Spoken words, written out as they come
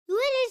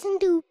listen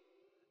to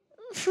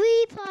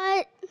Free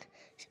Part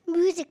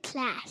Music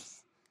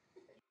Class.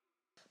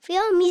 Free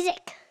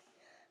Music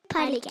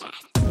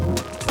Podcast.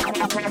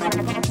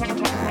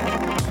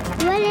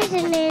 You're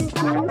listening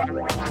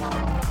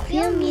to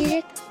Free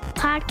Music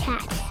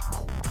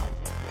Podcast.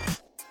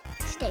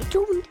 Stay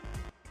tuned.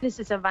 This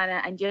is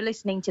Sevana, and you're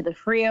listening to the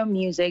Free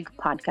Music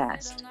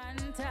Podcast.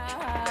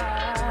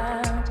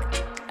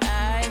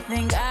 I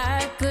think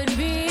I could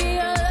be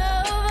your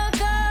lover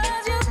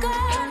 'cause you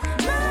got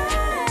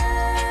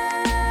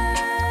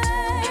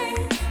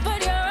mine,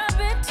 but you're a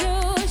bit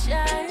too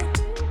shy.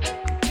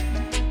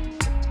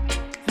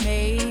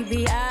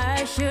 Maybe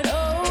I should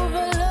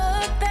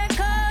overlook that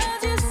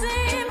 'cause you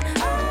seem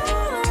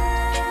alright.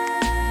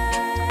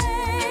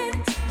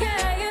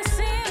 Yeah, you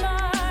seem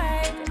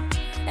alright,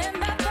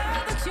 and I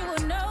thought that you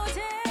would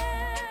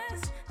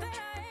notice that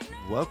I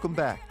know. Welcome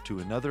back to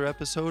another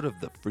episode of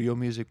the Frio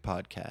Music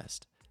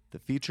Podcast. The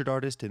featured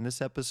artist in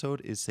this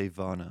episode is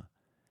Sevana.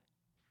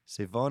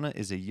 Sevana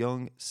is a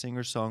young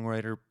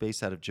singer-songwriter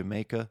based out of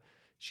Jamaica.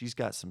 She's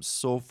got some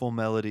soulful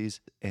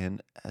melodies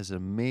and has an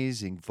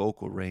amazing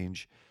vocal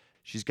range.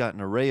 She's got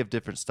an array of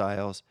different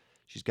styles.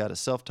 She's got a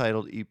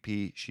self-titled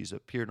EP. She's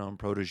appeared on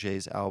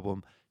Protege's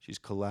album. She's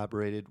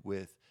collaborated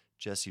with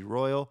Jesse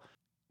Royal.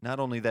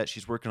 Not only that,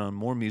 she's working on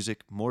more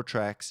music, more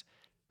tracks.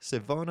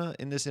 Sevana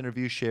in this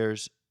interview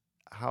shares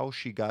how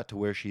she got to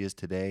where she is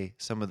today,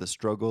 some of the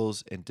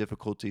struggles and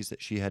difficulties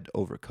that she had to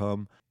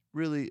overcome.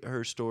 Really,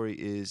 her story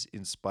is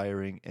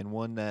inspiring and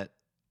one that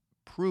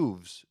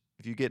proves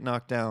if you get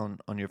knocked down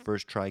on your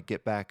first try,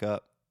 get back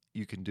up,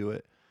 you can do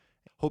it.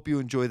 Hope you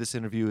enjoy this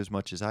interview as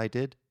much as I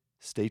did.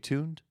 Stay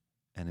tuned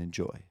and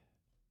enjoy.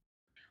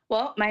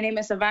 Well, my name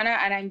is Sevana,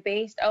 and I'm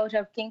based out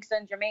of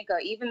Kingston, Jamaica,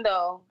 even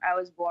though I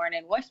was born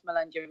in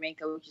Westmoreland,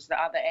 Jamaica, which is the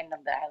other end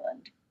of the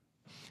island.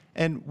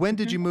 And when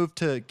did you move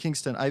to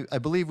Kingston? I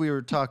believe we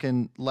were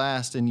talking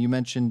last, and you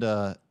mentioned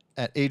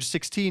at age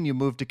 16 you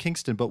moved to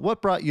Kingston. But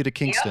what brought you to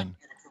Kingston?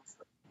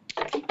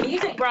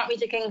 Music brought me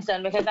to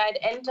Kingston because I'd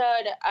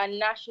entered a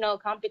national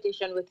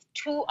competition with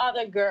two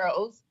other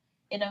girls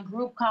in a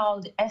group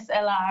called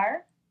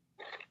SLR,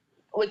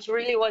 which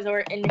really was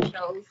our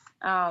initials.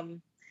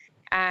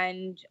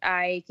 And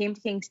I came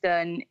to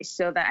Kingston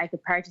so that I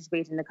could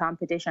participate in the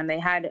competition. They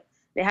had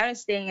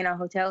us staying in a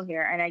hotel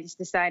here, and I just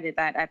decided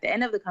that at the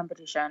end of the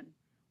competition,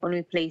 when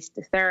we placed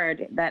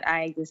third, that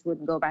I just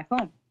wouldn't go back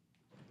home.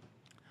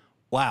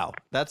 Wow,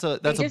 that's a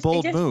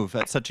bold move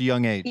at such a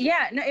young age.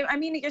 Yeah, no, I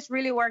mean, it just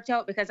really worked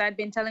out because I'd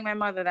been telling my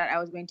mother that I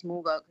was going to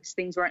move out because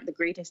things weren't the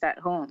greatest at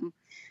home,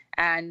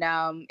 and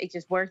it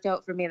just worked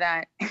out for me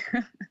that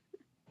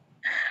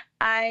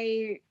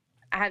I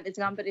had this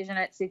competition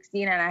at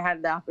 16, and I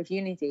had the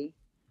opportunity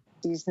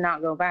to just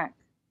not go back.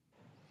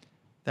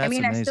 That's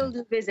amazing. I still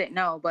do visit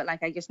now, but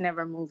like I just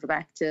never moved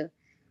back to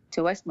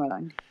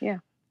Westmoreland. Yeah.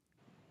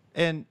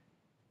 And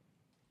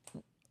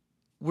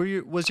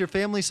was your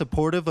family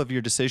supportive of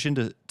your decision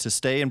to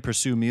stay and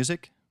pursue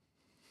music?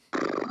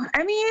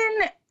 I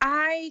mean,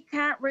 I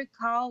can't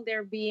recall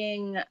there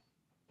being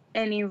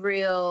any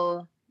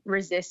real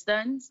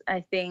resistance.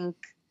 I think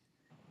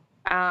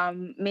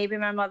maybe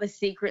my mother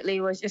secretly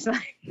was just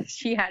like,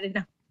 she had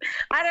enough.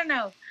 I don't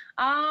know.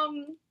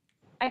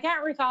 I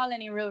can't recall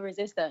any real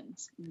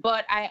resistance,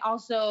 but I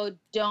also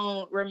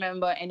don't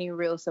remember any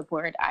real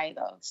support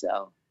either.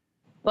 So,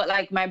 but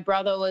like my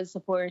brother was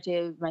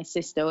supportive, my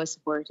sister was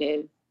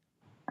supportive.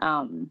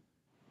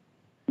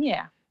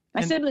 Yeah,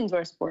 my siblings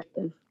were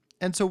supportive.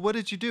 And so what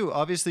did you do?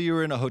 Obviously you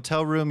were in a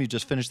hotel room, you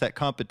just finished that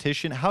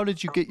competition. How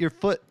did you get your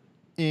foot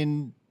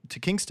into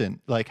Kingston?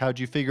 Like, how'd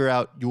you figure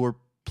out your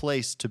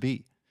place to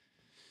be?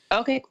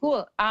 Okay,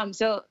 cool.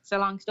 So it's a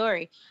long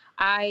story.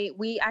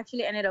 We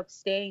actually ended up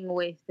staying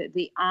with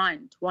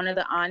one of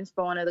the aunts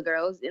for one of the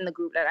girls in the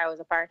group that I was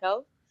a part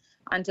of,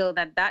 until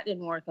that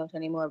didn't work out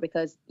anymore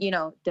because,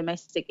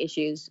 domestic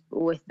issues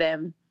with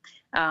them.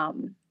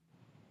 And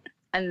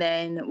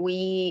then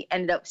we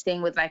ended up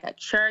staying with like a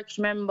church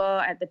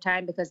member at the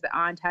time because the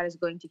aunt had us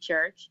going to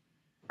church,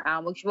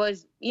 which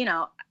was,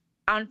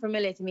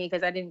 unfamiliar to me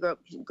because I didn't grow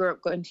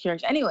up going to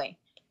church. Anyway,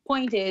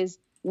 point is,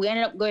 we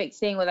ended up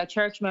staying with a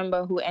church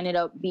member who ended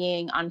up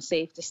being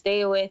unsafe to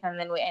stay with. And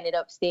then we ended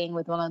up staying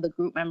with one of the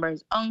group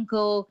members'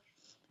 uncle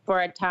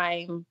for a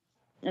time.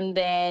 And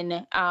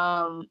then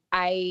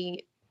I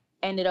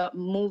ended up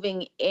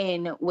moving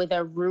in with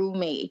a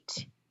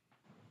roommate,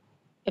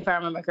 if I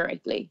remember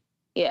correctly.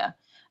 Yeah.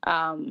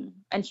 And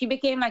she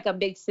became like a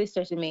big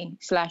sister to me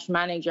 /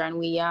 manager. And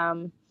we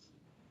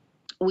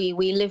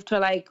lived for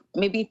like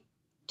maybe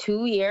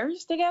 2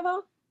 years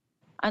together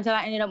until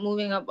I ended up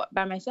moving up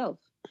by myself.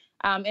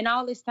 In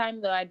all this time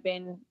though, I'd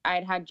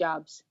had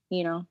jobs,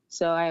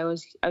 so I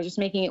was just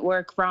making it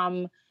work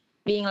from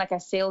being like a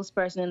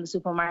salesperson in the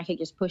supermarket,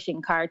 just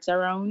pushing carts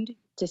around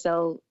to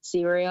sell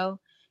cereal,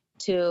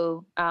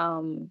 to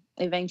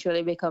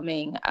eventually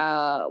becoming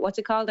what's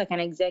it called? Like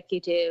an account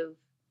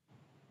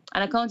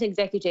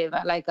executive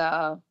at like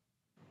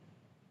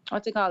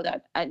what's it called?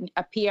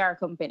 A PR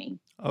company.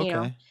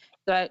 Okay.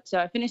 So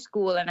I finished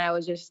school and I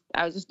was just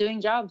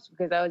doing jobs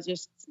because I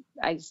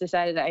just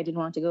decided that I didn't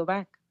want to go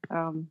back.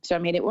 So I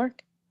made it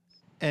work.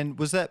 And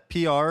was that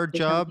PR The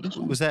job?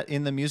 competition. Was that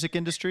in the music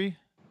industry?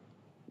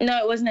 No,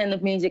 it wasn't in the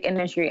music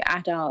industry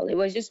at all. It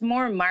was just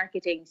more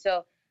marketing.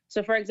 So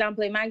for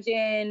example,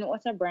 imagine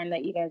what's a brand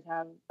that you guys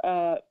have?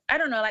 I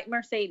don't know, like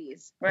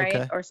Mercedes, right?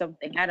 Okay. Or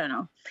something. I don't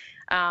know.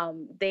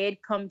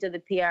 They'd come to the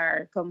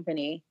PR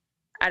company,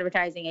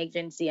 advertising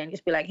agency, and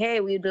just be like, "Hey,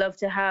 we'd love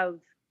to have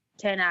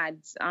 10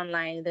 ads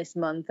online this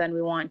month, and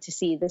we want to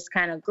see this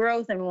kind of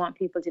growth, and we want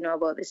people to know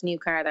about this new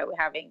car that we're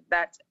having."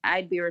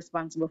 I'd be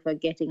responsible for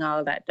getting all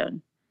of that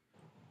done.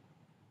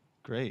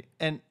 Great.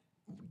 And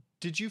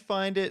did you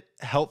find it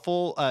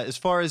helpful as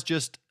far as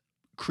just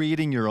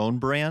creating your own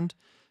brand?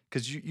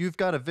 Because you've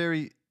got a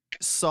very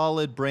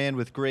solid brand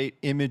with great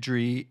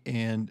imagery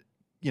and,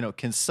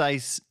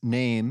 concise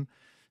name,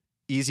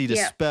 easy to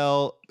Yeah.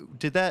 spell.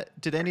 Did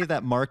any of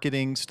that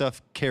marketing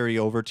stuff carry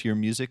over to your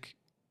music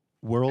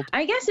world?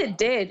 I guess it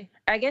did.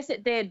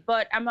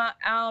 But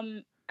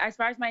as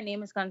far as my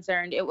name is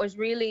concerned, it was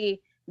really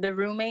the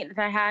roommate that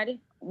I had,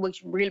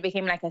 which really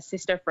became like a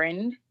sister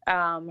friend.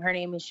 Her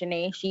name is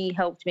Shanae. She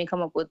helped me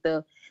come up with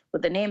the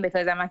name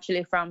because I'm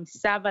actually from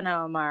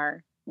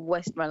Savannah,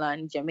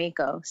 Westmoreland,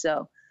 Jamaica.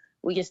 So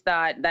we just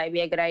thought that'd be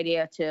a good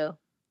idea to,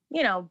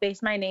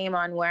 base my name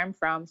on where I'm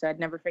from, so I'd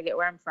never forget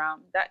where I'm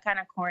from. That kind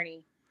of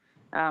corny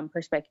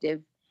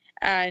perspective.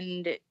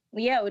 And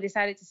yeah, we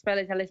decided to spell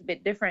it a little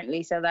bit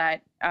differently so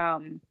that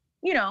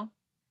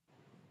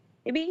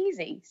it'd be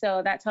easy.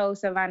 So that's how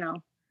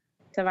Savannah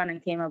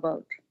came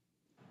about.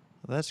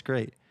 Well, that's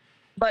great.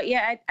 But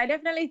yeah, I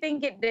definitely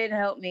think it did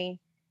help me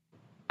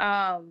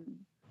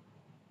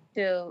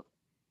to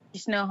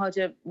just know how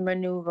to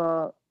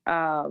maneuver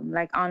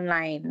like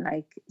online,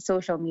 like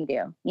social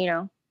media,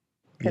 because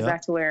Yeah.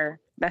 that's where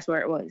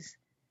it was.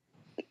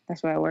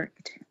 That's where I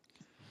worked.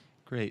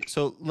 Great.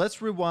 So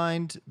let's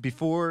rewind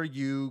before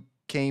you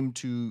came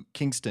to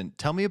Kingston.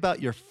 Tell me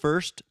about your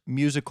first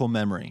musical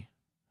memory.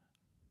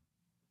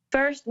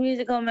 First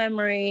musical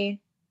memory,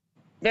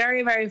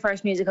 very, very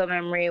first musical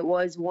memory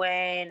was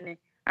when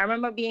I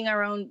remember being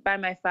around by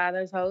my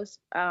father's house.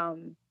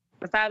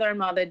 My father and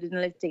mother didn't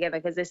live together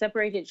because they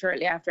separated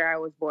shortly after I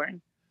was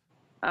born.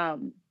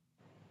 And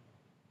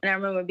I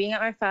remember being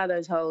at my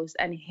father's house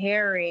and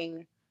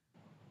hearing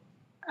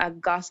a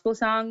gospel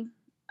song.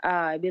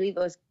 I believe it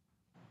was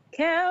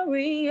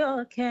 "Carry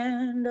Your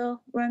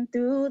Candle, Run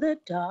Through the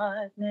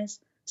Darkness,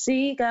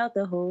 Seek Out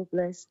the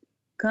Hopeless,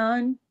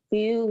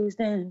 Confused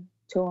and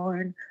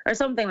Torn," or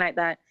something like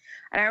that.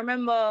 And I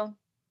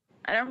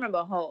don't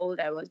remember how old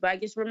I was, but I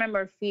just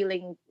remember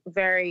feeling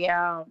very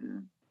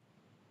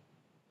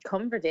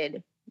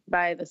comforted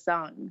by the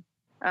song.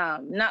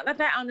 Not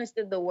that I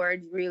understood the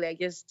words really.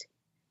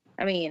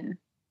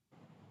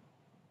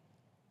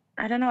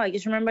 I don't know. I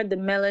just remembered the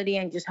melody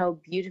and just how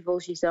beautiful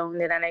she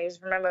sounded, and I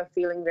just remember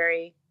feeling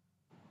very,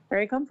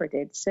 very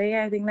comforted. So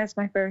yeah, I think that's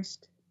my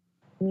first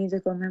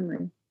musical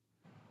memory.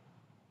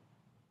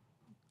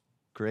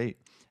 Great.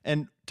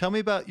 And tell me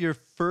about your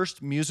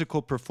first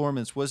musical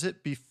performance. Was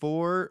it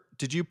before?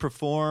 Did you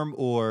perform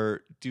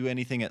or do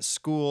anything at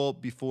school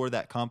before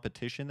that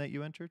competition that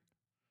you entered?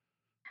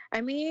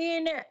 I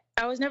mean,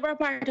 I was never a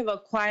part of a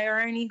choir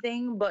or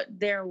anything, but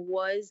there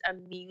was a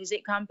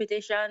music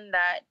competition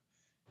that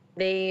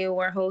they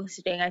were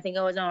hosting. I think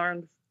I was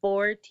around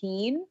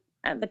 14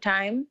 at the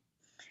time.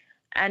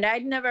 And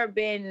I'd never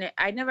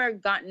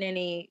gotten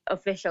any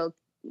official,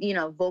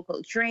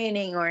 vocal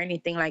training or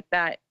anything like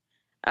that.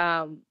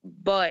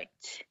 But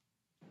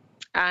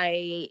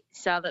I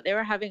saw that they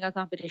were having a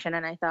competition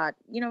and I thought,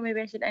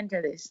 maybe I should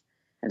enter this.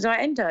 And so I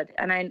entered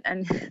and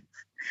and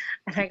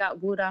I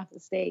got booed off the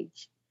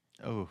stage.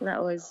 Oh,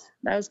 That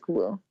was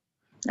cool.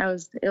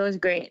 It was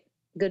great.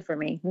 Good for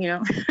me,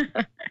 yeah.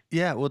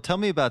 Well, tell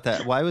me about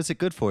that. Why was it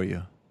good for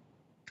you?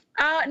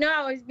 No,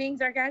 I was being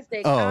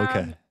sarcastic. Oh,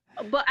 okay.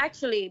 But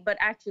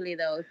actually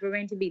though, if we're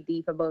going to be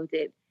deep about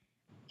it,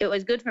 it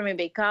was good for me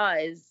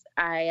because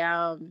I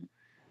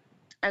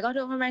got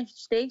over my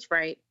stage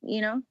fright,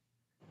 Yeah.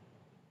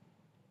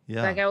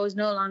 Like I was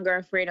no longer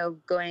afraid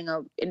of going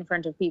up in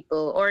front of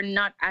people, or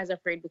not as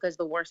afraid because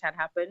the worst had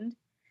happened.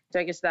 So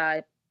I just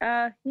thought,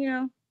 I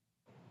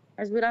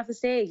was booed off the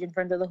stage in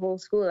front of the whole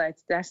school.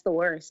 That's the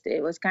worst.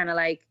 It was kind of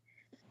like,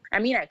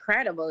 I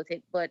cried about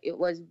it, but it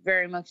was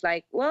very much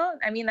like, well,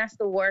 that's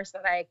the worst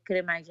that I could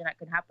imagine that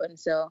could happen.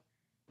 So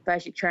if I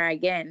should try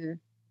again,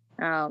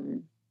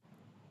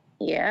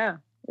 yeah,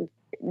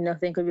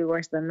 nothing could be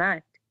worse than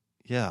that.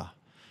 Yeah.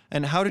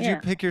 And how did you Yeah.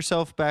 pick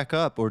yourself back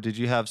up, or did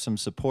you have some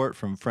support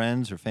from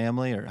friends or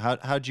family, or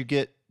how'd you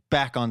get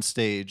back on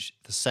stage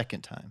the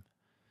second time?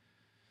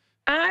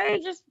 I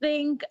just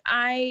think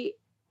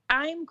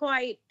I'm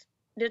quite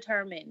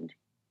determined,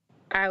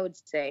 I would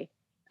say.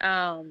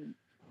 So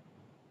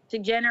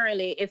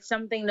generally, if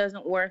something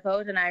doesn't work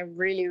out and I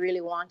really,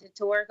 really want it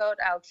to work out,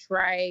 I'll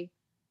try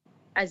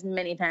as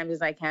many times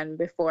as I can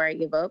before I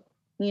give up,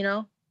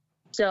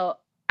 So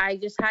I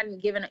just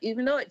hadn't given up,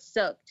 even though it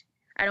sucked.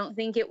 I don't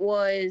think it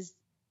was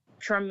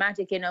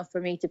traumatic enough for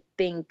me to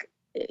think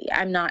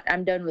I'm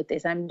done with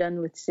this. I'm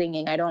done with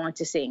singing. I don't want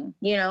to sing,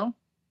 you know?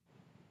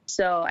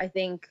 So I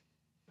think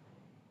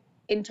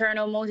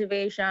internal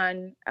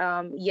motivation,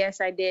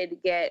 yes, I did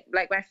get,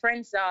 like, my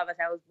friends saw that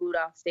I was booed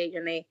off stage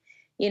and they,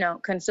 you know,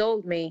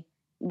 consoled me,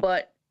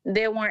 but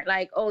they weren't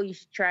like, oh, you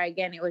should try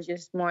again. It was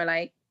just more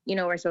like, you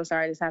know, we're so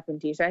sorry this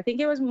happened to you. So I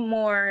think it was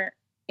more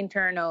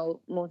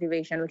internal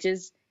motivation, which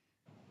is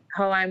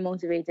how I'm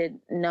motivated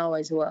now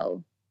as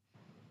well.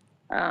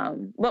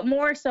 But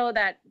more so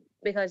that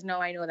because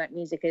now I know that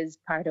music is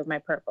part of my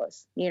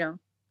purpose, you know?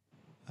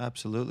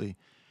 Absolutely.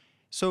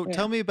 So Yeah.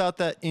 tell me about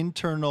that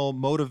internal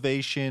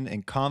motivation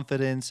and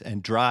confidence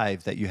and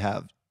drive that you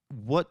have.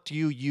 What do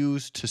you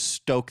use to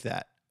stoke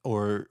that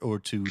or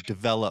to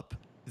develop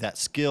that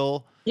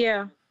skill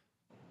Yeah.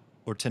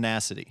 or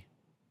tenacity?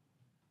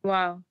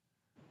 Wow.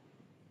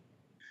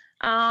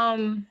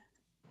 Um,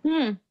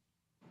 hmm.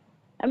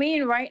 I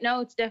mean, right now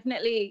it's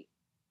definitely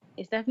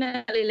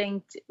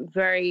linked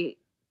very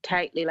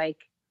tightly, like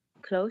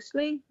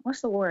closely.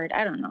 What's the word?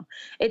 I don't know.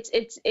 It's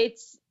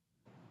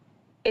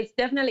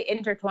definitely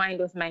intertwined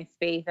with my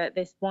faith at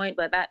this point,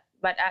 but at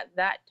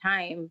that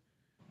time,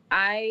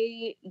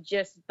 I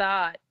just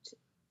thought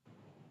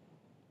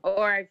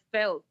or I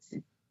felt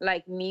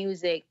like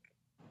music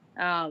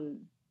um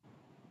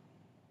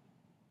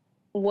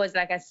was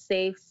like a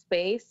safe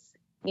space,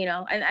 you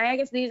know. And I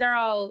guess these are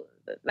all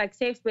like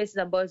safe space is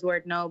a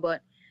buzzword now,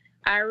 but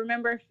I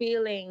remember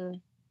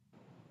feeling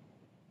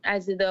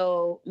as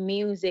though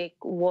music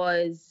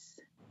was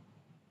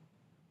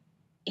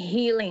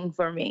healing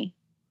for me,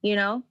 you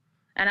know?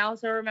 And I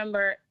also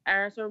remember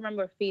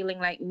feeling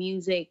like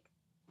music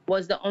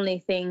was the only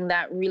thing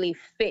that really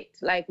fit.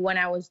 Like when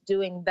I was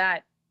doing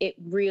that, it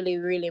really,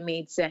 really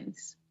made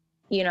sense,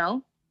 you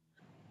know?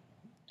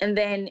 And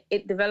then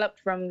it developed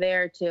from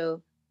there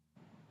to,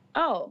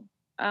 oh,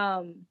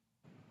 um,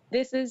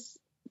 it's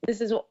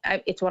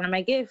one of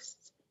my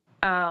gifts.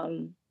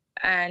 Um,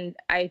 and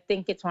I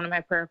think it's one of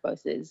my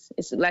purposes.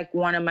 It's like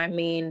one of my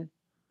main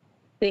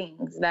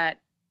things that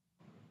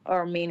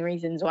or main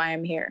reasons why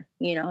I'm here,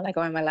 you know, like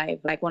on my life,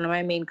 like one of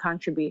my main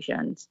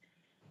contributions.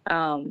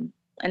 And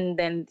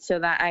then so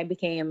that I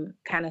became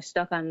kind of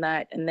stuck on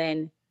that. And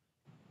then,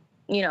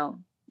 you know,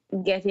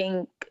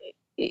 getting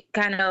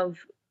kind of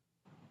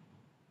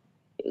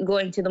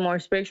going to the more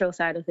spiritual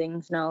side of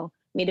things now,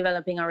 me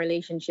developing a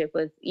relationship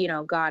with, you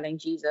know, God and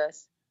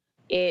Jesus,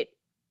 it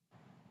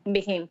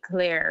became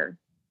clear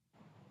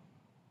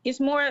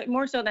just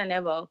more so than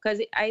ever because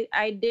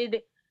I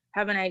did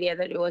have an idea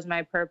that it was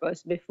my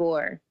purpose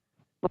before,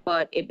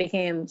 but it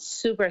became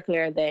super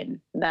clear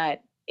then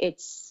that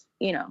it's,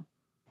 you know,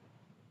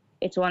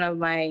 it's one of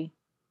the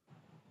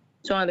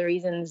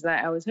reasons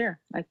that I was here,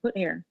 like put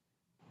here,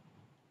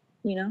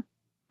 you know.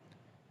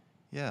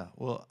 Yeah,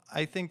 well,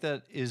 I think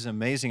that is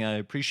amazing. I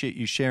appreciate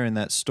you sharing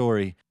that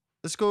story.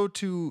 Let's go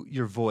to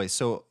your voice.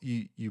 So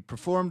you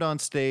performed on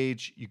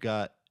stage, you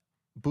got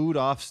booed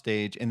off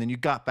stage, and then you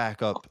got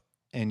back up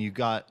and you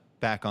got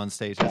back on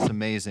stage. That's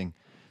amazing.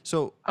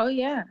 So Oh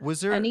yeah.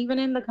 was And there even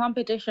in the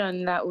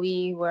competition that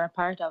we were a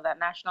part of, that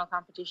national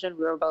competition,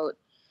 we were about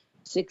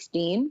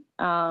 16.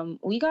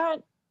 We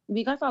got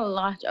a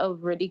lot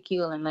of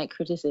ridicule and like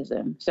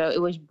criticism. So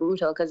it was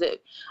brutal because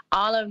it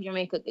all of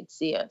Jamaica could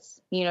see us.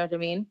 You know what I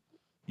mean?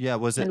 yeah,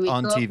 was it And we'd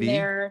on go up TV?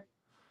 there.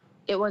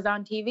 It was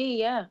on TV,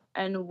 yeah.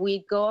 And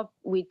we'd go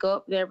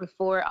up there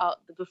before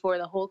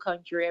the whole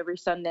country every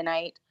Sunday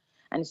night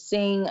and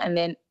sing, and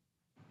then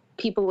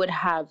people would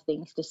have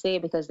things to say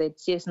because they'd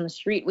see us in the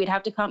street. We'd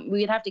have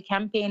to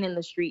campaign in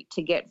the street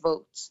to get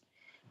votes,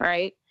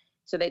 right?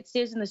 So they'd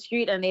see us in the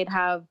street and they'd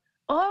have,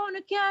 oh,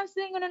 you can't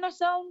sing and it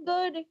sound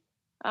good.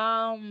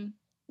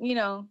 You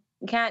know,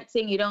 you can't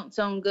sing, you don't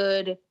sound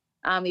good.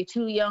 You're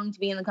too young to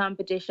be in the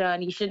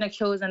competition. You shouldn't have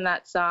chosen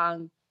that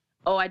song.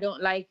 Oh, I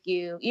don't like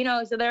you. You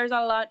know, so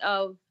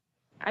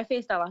I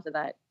faced a lot of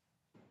that.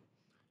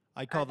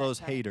 I call At that those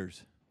time.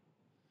 haters.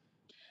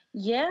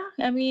 Yeah,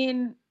 I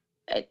mean,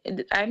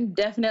 I'm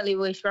definitely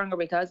way stronger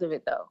because of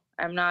it, though.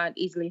 I'm not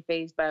easily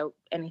phased by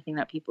anything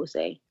that people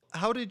say.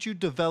 How did you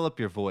develop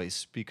your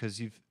voice?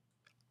 Because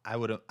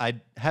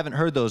I haven't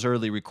heard those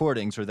early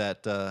recordings or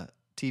that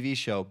TV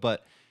show,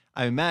 but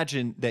I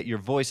imagine that your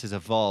voice has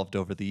evolved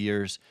over the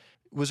years.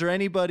 Was there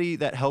anybody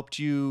that helped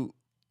you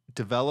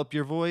develop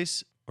your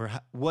voice, or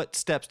what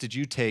steps did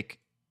you take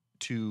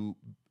to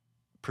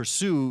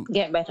pursue?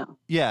 Get better.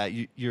 Yeah,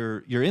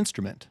 your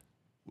instrument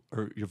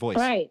or your voice.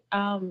 Right.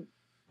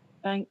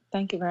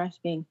 Thank you for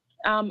asking.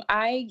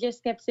 I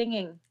just kept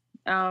singing.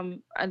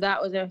 And that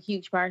was a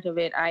huge part of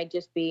it. I'd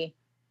just be,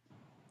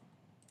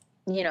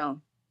 you know,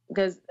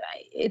 because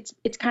it's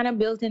kind of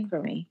built in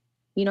for me.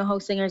 You know how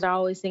singers are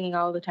always singing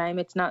all the time.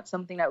 It's not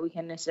something that we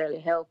can necessarily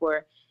help,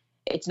 or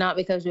it's not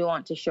because we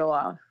want to show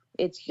off.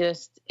 It's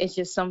just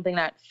something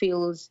that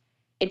feels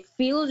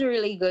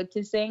really good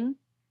to sing,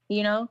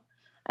 you know.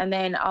 And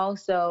then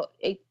also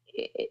it's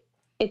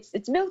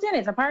built in.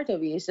 It's a part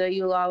of you, so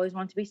you'll always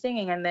want to be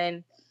singing. And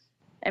then,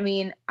 I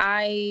mean,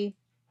 I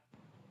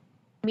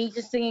me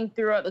just singing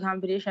throughout the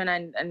competition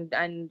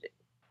and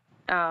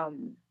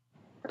um,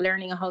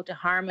 learning how to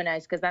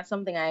harmonize, because that's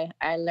something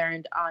I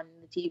learned on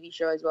the TV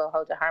show as well,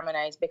 how to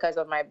harmonize because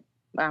of my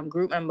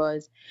group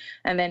members,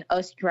 and then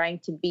us trying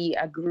to be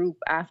a group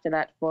after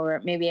that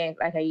for maybe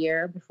like a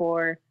year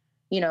before,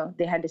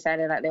 they had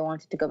decided that they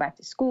wanted to go back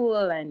to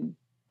school and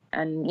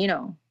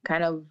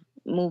kind of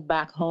move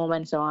back home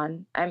and so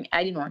on.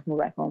 I didn't want to move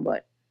back home,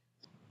 but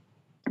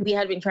we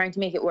had been trying to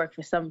make it work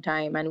for some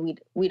time, and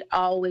we'd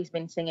always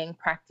been singing,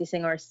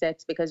 practicing our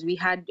sets, because we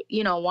had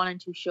one and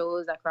two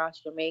shows across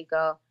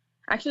Jamaica,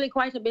 actually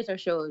quite a bit of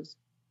shows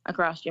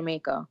across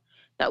Jamaica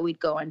that we'd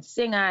go and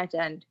sing at.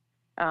 And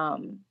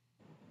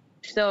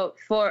so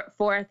for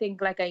I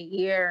think like a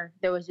year,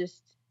 there was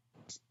just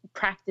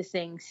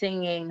practicing,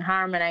 singing,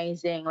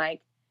 harmonizing,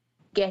 like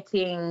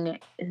getting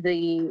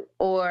the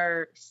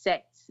or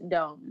sets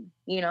down,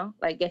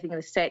 like getting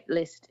the set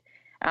list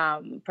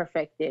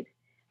perfected.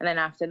 And then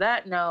after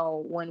that,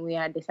 now when we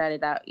had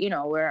decided that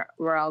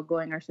we're all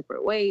going our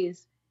separate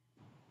ways,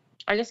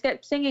 I just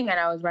kept singing, and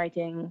I was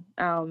writing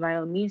my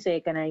own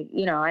music, and I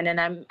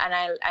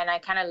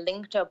kind of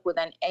linked up with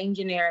an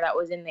engineer that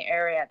was in the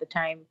area at the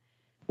time,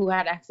 who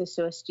had access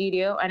to a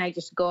studio, and I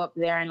just go up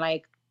there and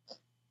like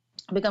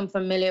become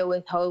familiar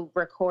with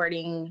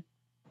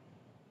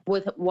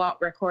what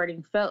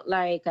recording felt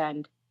like.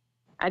 And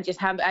I'd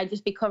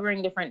just be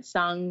covering different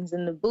songs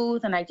in the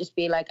booth, and I'd just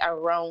be like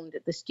around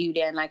the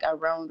studio and like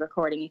around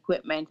recording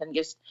equipment, and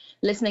just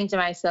listening to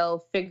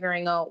myself,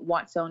 figuring out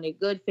what sounded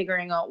good,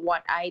 figuring out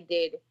what I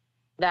did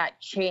that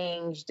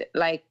changed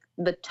like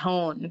the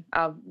tone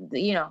of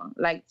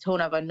like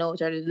tone of a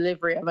note or the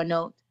delivery of a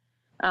note.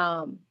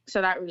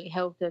 So that really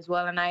helped as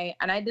well. And I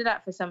did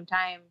that for some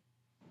time.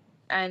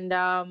 And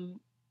I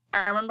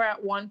remember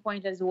at one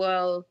point as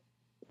well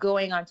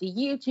going onto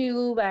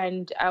YouTube,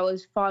 and I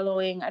was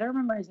following, I don't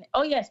remember his name.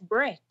 Oh yes,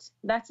 Brett.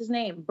 That's his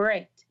name,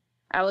 Brett.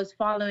 I was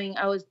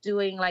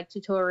doing like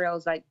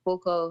tutorials, like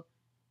vocal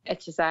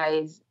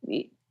exercises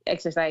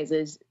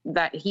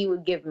that he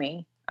would give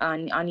me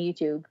on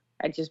YouTube.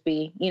 I'd just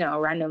be,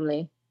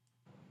 randomly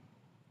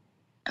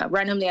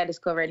I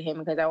discovered him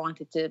because I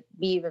wanted to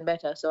be even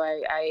better. So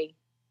I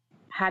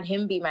had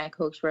him be my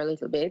coach for a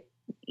little bit.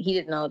 He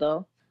didn't know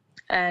though.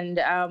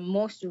 And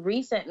most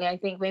recently, I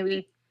think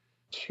maybe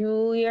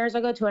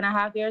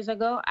 2.5 years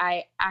ago,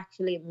 I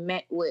actually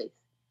met with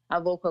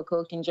a vocal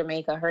coach in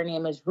Jamaica. Her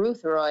name is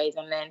Ruth Royce.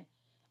 And then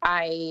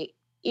I,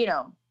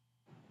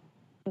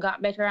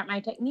 got better at my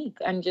technique,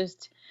 and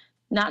just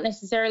not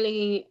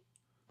necessarily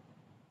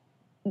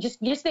just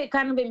to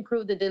kind of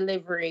improve the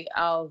delivery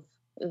of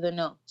the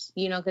notes,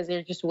 because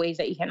there's just ways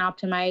that you can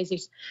optimize.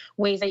 There's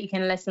ways that you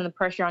can lessen the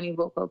pressure on your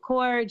vocal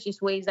cords,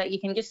 just ways that you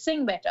can just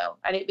sing better,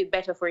 and it'd be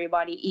better for your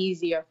body,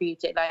 easier for you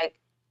to like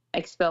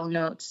expel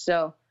notes.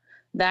 So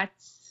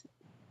that's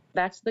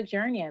the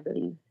journey, I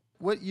believe.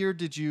 What year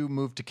did you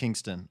move to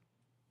Kingston?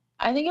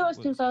 I think it was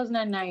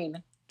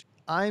 2009.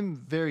 I'm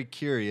very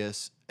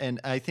curious, and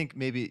I think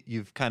maybe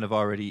you've kind of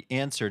already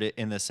answered it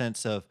in the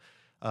sense of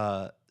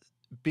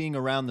being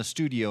around the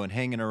studio and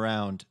hanging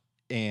around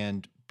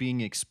and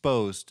being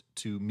exposed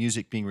to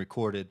music being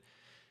recorded.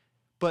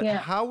 But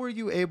how were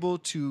you able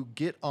to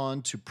get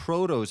on to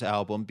Proto's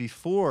album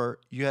before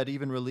you had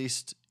even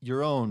released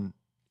your own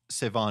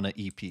Sevana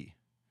EP?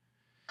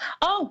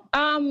 Oh,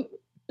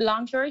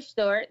 long story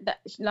short,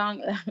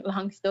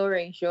 long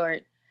story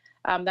short,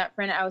 that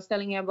friend I was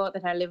telling you about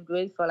that I lived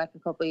with for like a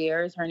couple of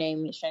years, her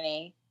name is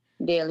Shanae.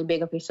 Daily,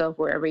 big up yourself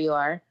wherever you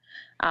are.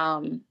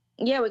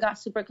 We got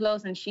super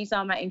close, and she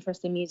saw my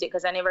interest in music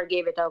because I never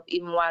gave it up,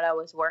 even while I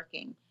was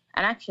working.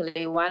 And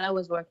actually, while I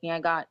was working, I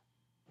got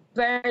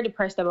very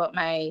depressed about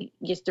my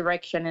just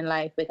direction in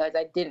life, because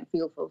I didn't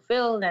feel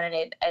fulfilled, and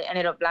it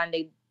ended up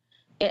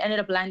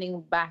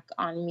landing back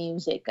on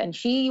music. And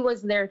she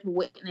was there to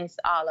witness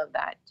all of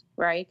that,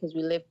 right? Because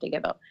we lived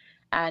together.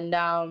 And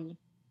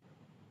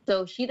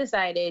so she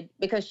decided,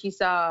 because she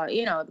saw,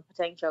 the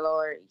potential,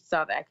 or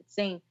saw that I could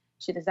sing,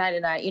 she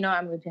decided that,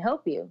 I'm going to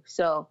help you.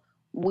 So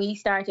we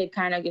started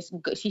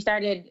she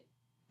started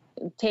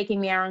taking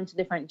me around to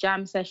different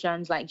jam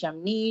sessions, like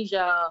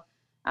Jamnesia,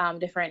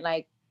 different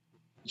like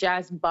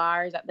jazz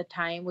bars at the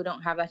time. We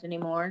don't have that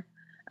anymore.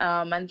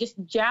 And just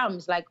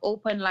jams, like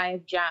open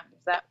live jams.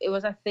 That it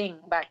was a thing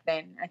back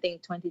then. I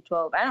think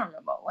 2012. I don't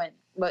remember when,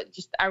 but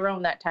just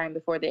around that time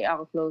before they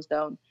all closed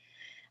down.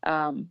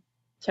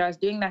 So I was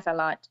doing that a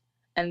lot,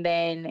 and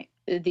then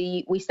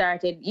we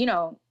started,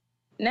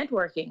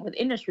 networking with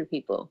industry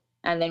people,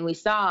 and then we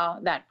saw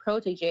that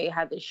Protege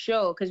had this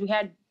show, because we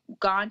had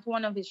gone to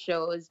one of his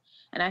shows,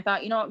 and I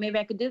thought, maybe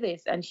I could do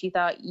this, and she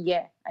thought,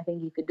 yeah, I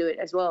think you could do it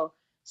as well.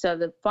 So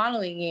the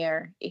following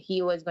year,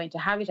 he was going to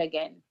have it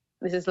again.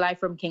 This is Live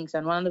from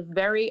Kingston, one of the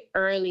very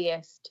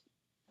earliest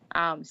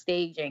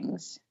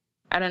stagings.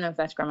 I don't know if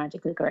that's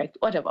grammatically correct.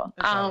 Whatever.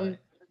 Right.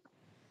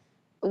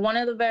 One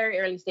of the very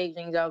early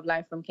stagings of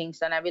Live from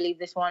Kingston. I believe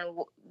this one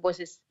was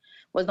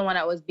the one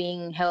that was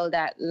being held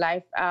at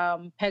Live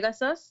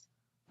Pegasus,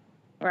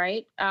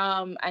 right?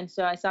 And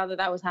so I saw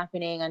that was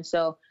happening, and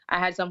so I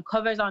had some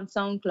covers on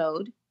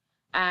SoundCloud,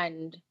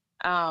 And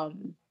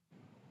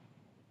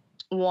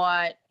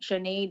what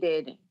Shanae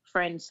did,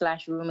 friend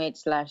slash roommate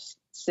slash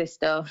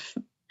sister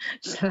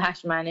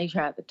slash manager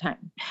at the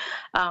time,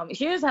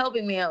 she was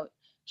helping me out.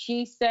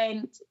 She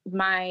sent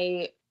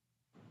my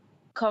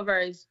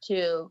covers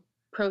to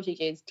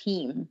Protege's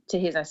team, to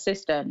his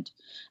assistant,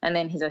 and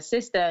then his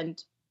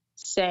assistant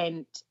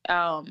sent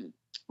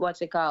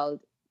what's it called,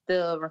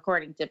 the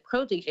recording to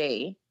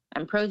Protege,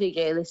 and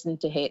Protege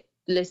listened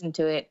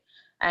to it,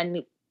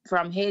 and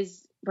from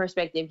his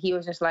perspective, he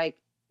was just like,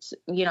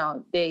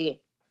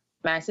 they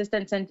my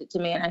assistant sent it to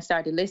me, and I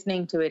started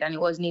listening to it, and it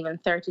wasn't even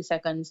 30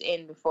 seconds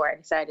in before I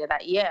decided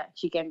that, yeah,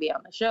 she can be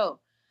on the show.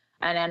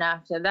 And then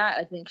after that,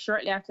 I think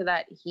shortly after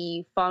that,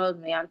 he followed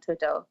me on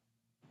Twitter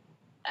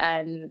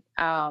and,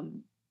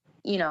 DM'd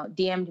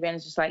me and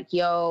was just like,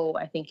 yo,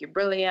 I think you're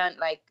brilliant.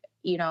 Like,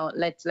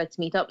 let's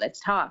meet up, let's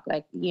talk.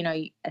 Like,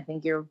 I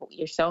think your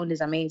sound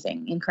is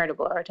amazing,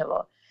 incredible, or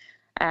whatever.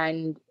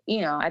 And,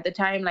 at the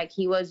time, like,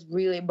 he was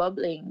really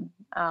bubbling.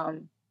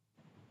 I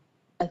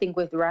think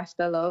with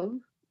Rasta Love,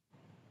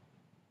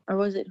 or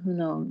was it, who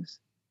knows?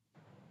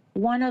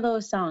 One of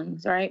those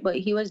songs, right? But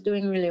he was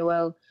doing really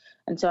well.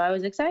 And so I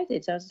was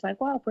excited. So I was just like,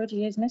 wow,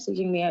 Protege is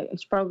messaging me. I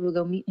should probably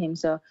go meet him.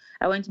 So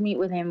I went to meet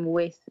with him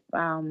with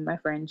my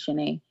friend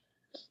Shanae.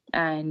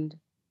 And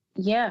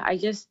yeah, I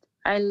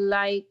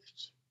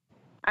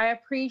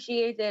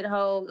appreciated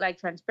how like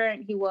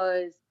transparent he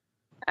was,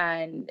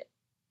 and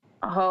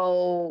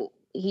how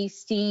it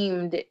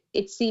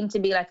seemed to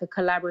be like a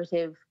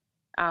collaborative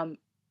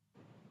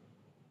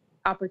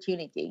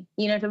opportunity.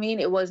 You know what I mean?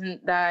 It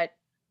wasn't that,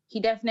 he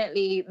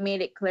definitely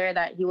made it clear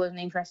that he wasn't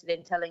interested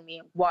in telling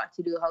me what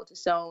to do, how to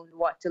sound,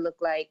 what to look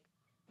like.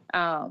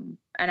 And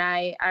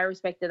I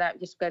respected that,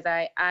 just because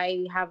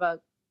I have a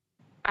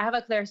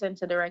clear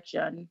sense of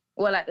direction.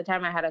 Well, at the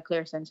time I had a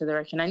clear sense of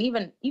direction, and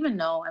even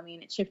now, I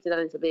mean, it shifted a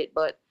little bit,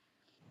 but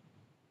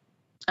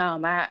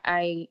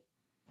I've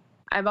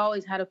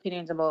always had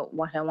opinions about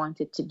what I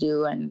wanted to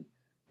do, and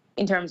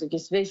in terms of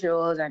just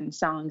visuals and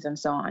songs and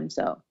so on.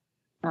 So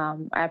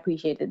I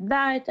appreciated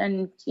that,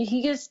 and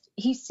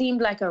he seemed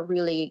like a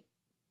really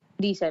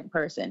decent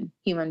person,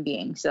 human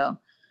being. So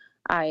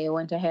I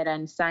went ahead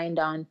and signed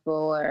on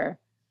for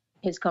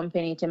his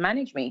company to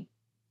manage me.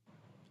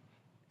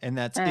 And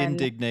that's And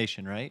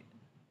Indignation, right?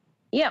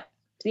 yeah,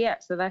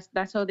 so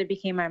that's how they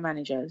became my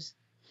managers.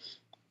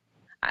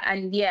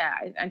 And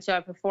and so I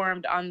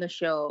performed on the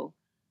show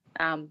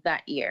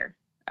that year.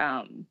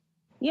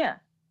 Yeah,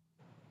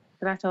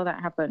 so that's how that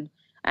happened.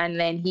 And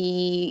then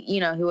he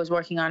was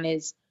working on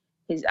his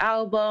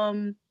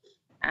album,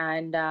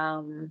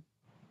 and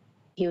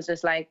he was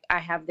just like, I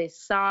have this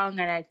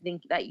song, and I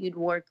think that you'd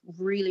work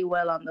really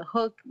well on the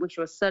hook, which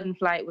was Sudden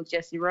Flight with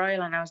Jesse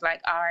Royal. And I was like,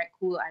 all right,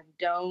 cool, I'm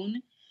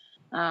down.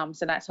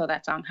 So that's how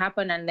that song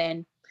happened. And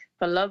then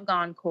for Love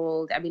Gone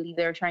Cold, I believe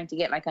they were trying to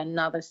get like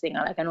another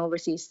singer, like an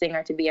overseas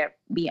singer, to be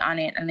on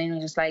it. And then it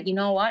was just like, you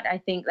know what? I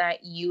think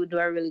that you do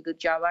a really good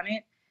job on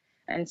it.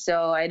 And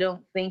so I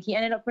don't think he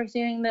ended up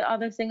pursuing the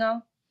other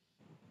singer.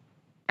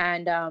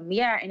 And I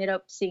ended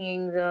up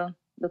singing the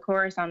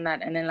chorus on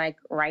that, and then like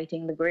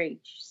writing the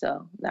bridge.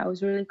 So that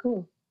was really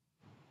cool.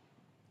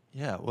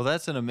 Yeah, well,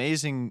 that's an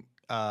amazing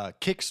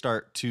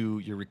kickstart to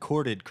your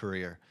recorded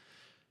career.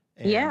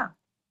 And Yeah,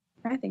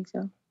 I think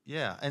so.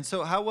 Yeah, and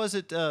so how was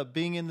it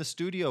being in the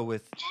studio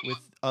with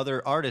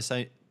other artists?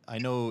 I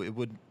know it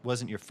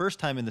wasn't your first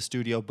time in the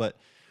studio, but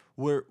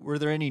were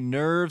there any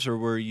nerves, or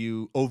were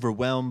you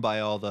overwhelmed by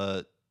all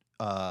the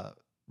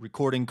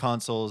recording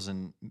consoles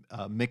and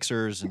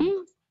mixers and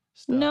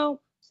stuff? No,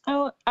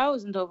 I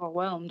wasn't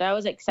overwhelmed. I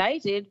was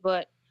excited,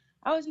 but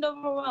I wasn't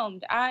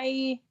overwhelmed.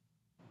 I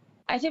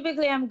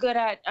typically am good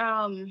at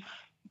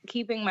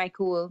keeping my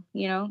cool,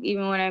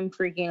 even when I'm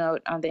freaking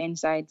out on the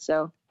inside.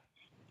 So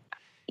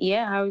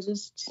yeah, I was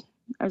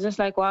just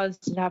like, wow, this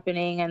is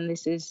happening, and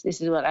this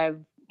is what I've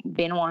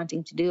been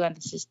wanting to do, and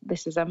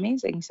this is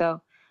amazing. So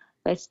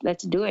let's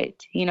do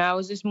it. I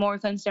was just more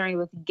concerned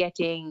with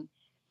getting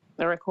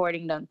the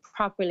recording done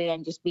properly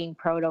and just being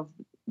proud of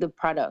the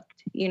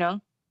product,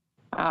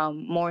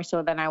 more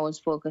so than I was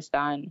focused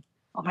on,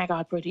 oh my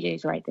God, Protege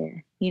is right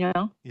there,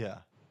 Yeah.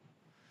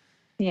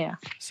 Yeah.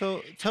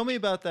 So tell me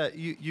about that.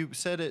 You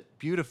said it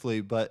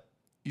beautifully, but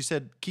you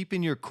said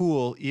keeping your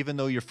cool even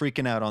though you're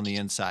freaking out on the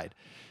inside.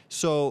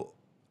 So,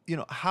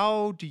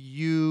 how do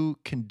you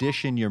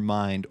condition your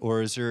mind,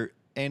 or is there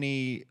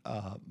any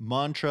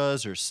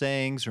mantras or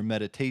sayings or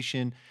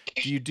meditation?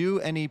 Do you do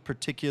any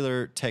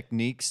particular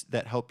techniques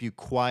that help you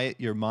quiet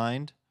your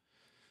mind?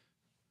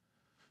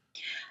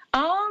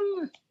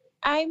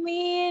 I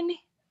mean,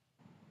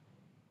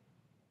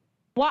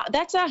 wow,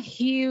 that's a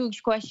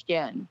huge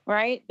question,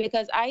 right?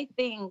 Because I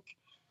think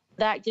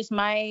that just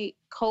my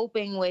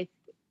coping with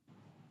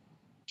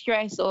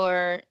stress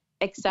or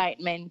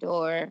excitement,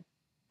 or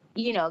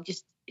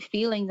just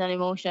feelings and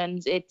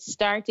emotions, it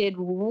started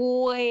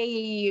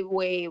way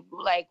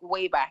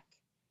back.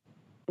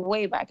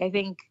 I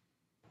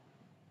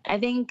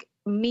think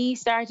me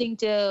starting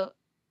to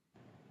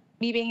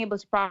me being able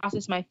to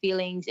process my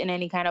feelings in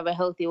any kind of a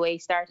healthy way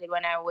started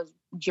when I was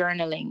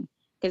journaling,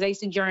 because I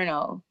used to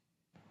journal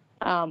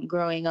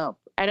growing up.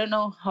 I don't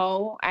know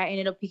how I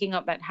ended up picking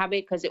up that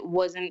habit, because it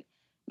wasn't,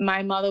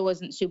 my mother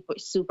wasn't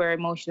super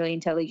emotionally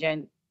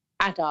intelligent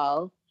at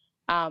all.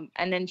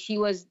 And then she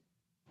was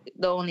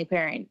the only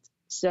parent.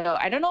 So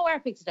I don't know where I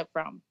picked it up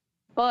from,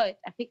 but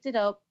I picked it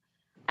up.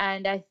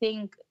 And I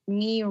think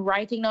me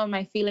writing down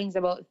my feelings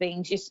about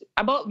things, just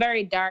about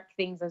very dark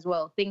things as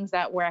well, things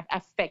that were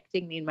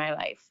affecting me in my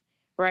life,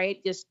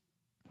 right? Just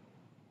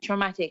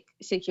traumatic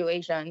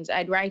situations.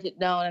 I'd write it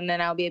down, and then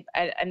when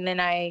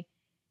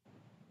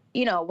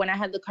I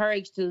had the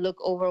courage to look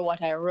over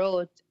what I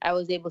wrote, I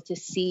was able to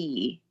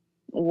see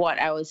what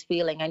I was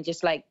feeling and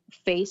just like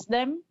face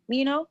them.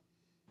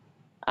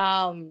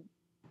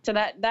 So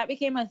that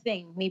became a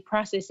thing. Me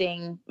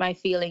processing my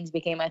feelings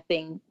became a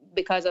thing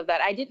because of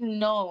that. I didn't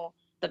know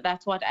that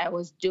that's what I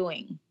was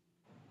doing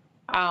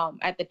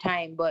at the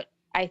time, but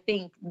I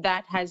think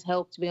that has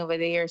helped me over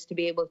the years to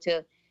be able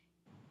to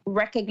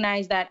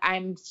recognize that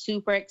I'm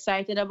super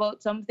excited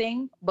about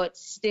something, but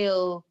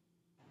still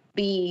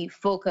be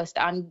focused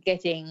on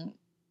getting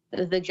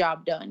the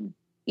job done.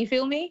 You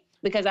feel me?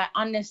 Because I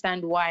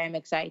understand why I'm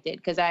excited,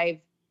 because I've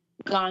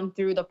gone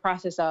through the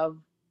process of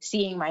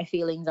seeing my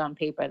feelings on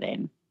paper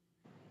then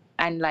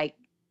and like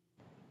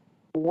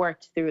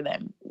worked through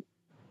them.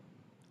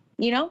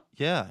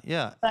 Yeah,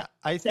 yeah. But,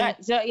 I think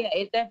so yeah,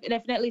 it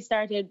definitely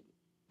started.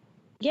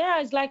 Yeah,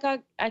 it's like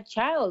a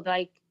child,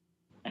 like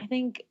I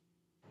think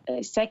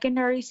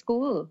secondary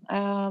school.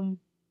 wow.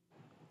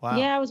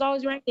 Yeah, I was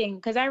always writing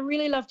because I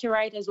really love to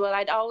write as well.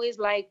 I'd always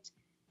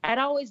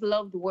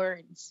loved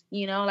words,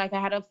 like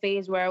I had a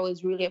phase where I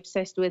was really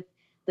obsessed with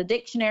the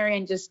dictionary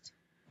and just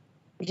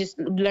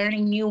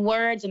learning new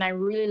words. And I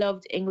really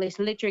loved English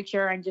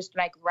literature and just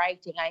like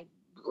writing. I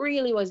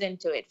really was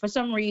into it for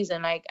some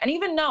reason. Like, and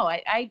even now,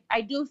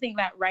 I do think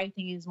that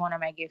writing is one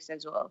of my gifts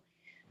as well.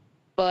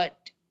 But,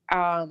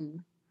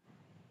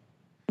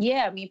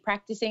 yeah, me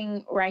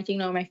practicing writing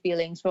down my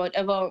feelings for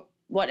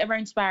whatever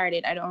inspired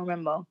it. I don't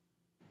remember.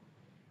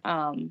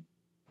 I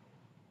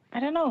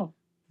don't know.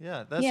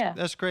 Yeah, Yeah.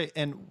 that's great.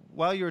 And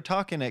while you were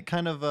talking, it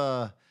kind of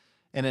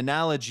an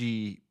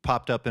analogy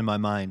popped up in my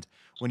mind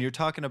when you're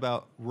talking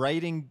about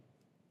writing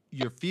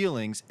your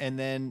feelings and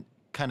then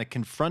kind of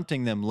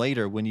confronting them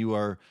later when you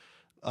are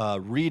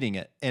reading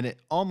it, and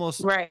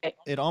Right.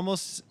 it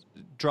almost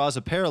draws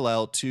a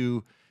parallel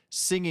to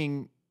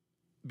singing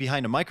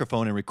behind a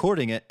microphone and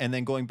recording it, and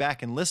then going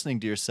back and listening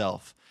to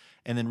yourself,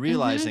 and then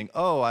realizing,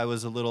 oh, I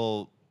was a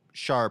little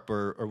sharp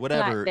or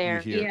whatever you there.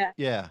 hear. Yeah.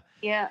 Yeah.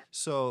 Yeah.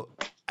 So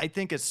I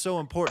think it's so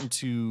important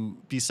to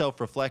be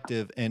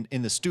self-reflective, and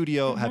in the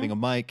studio, having a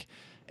mic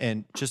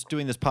and just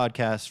doing this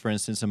podcast, for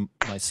instance, and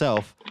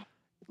myself,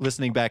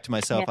 listening back to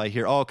myself, Yeah. I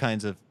hear all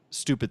kinds of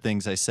stupid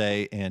things I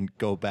say and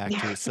go back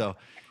to it. So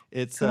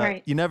it's,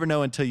 Right. you never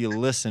know until you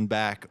listen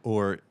back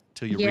or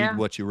till you Yeah. read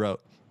what you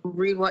wrote.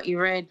 Read what you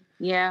read.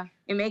 Yeah.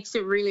 It makes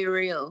it really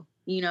real.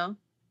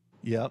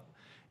 Yep.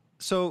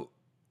 So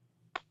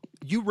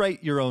you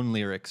write your own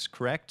lyrics,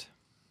 correct?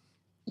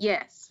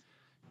 Yes.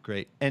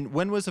 Great. And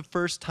when was the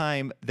first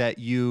time that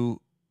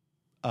you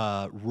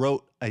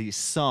wrote a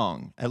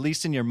song, at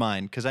least in your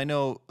mind? Because I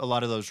know a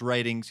lot of those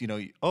writings,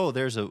 oh,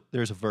 there's a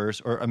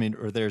verse, or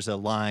there's a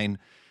line,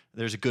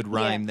 there's a good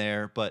rhyme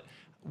there. But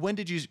when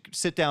did you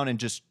sit down and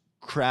just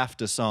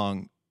craft a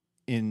song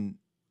in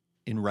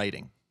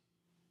writing?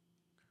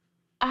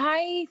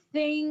 I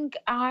think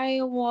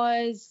I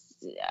was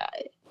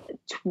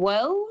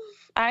 12.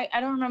 I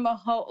don't remember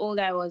how old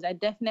I was.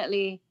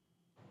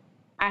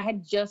 I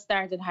had just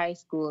started high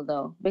school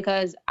though,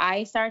 because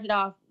I started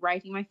off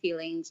writing my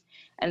feelings,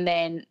 and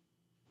then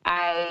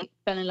I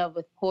fell in love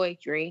with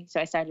poetry.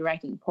 So I started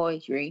writing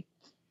poetry,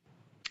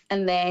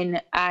 and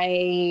then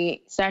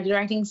I started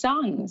writing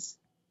songs.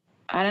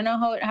 I don't know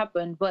how it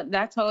happened, but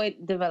that's how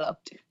it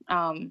developed.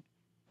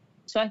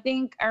 So I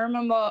think I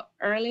remember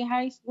early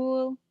high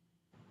school,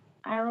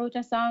 I wrote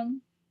a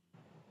song,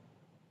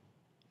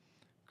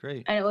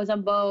 Great. and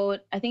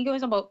I think it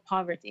was about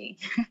poverty.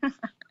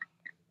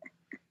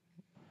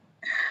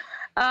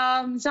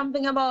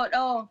 Something about,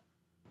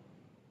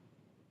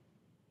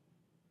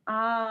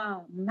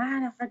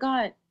 man, I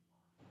forgot.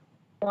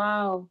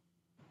 Wow.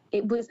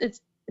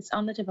 It's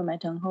on the tip of my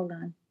tongue. Hold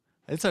on.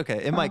 It's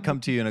okay. It might come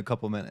to you in a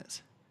couple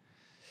minutes.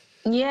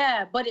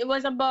 Yeah, but it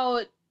was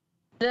about,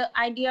 the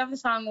idea of the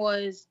song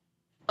was,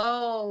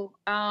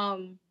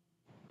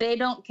 they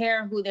don't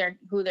care who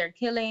they're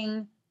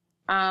killing.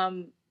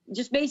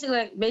 Just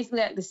basically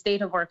like the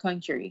state of our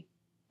country,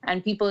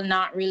 and people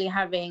not really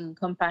having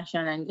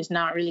compassion and just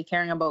not really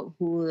caring about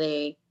who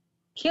they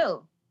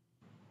kill,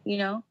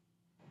 And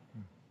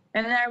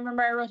then I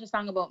remember I wrote a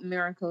song about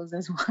miracles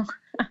as well.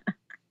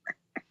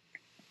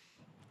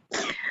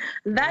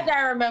 That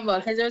I remember,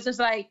 because it was just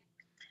like,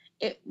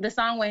 the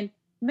song went,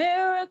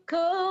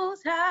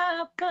 miracles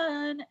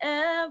happen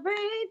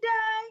every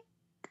day.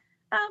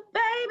 A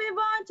baby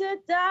born to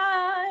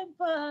die,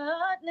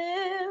 but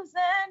lives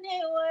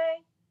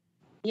anyway.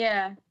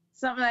 Yeah.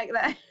 something like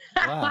that.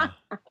 Wow.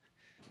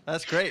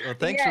 That's great. Well,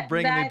 thanks for Yeah,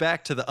 bringing me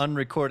back to the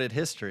unrecorded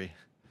history.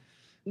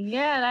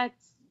 yeah,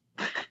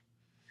 that's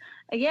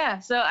yeah.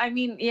 So I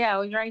mean, yeah, I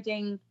was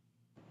writing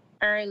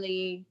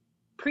early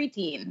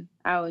preteen.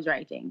 I was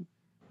writing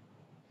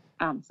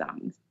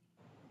songs.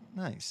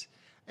 Nice.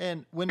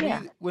 And when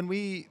Yeah.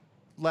 we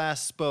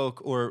last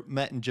spoke or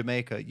met in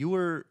Jamaica, you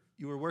were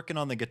working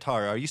on the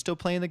guitar. Are you still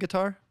playing the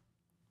guitar?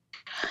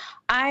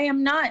 I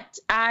am not.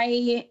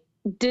 I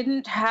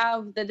didn't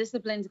have the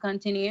discipline to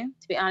continue,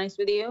 to be honest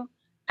with you.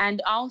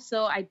 And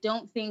also, I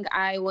don't think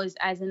I was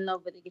as in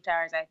love with the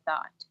guitar as I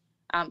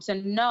thought. So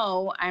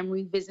no, I'm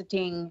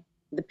revisiting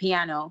the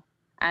piano,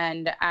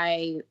 and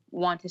I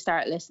want to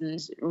start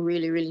lessons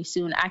really, really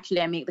soon.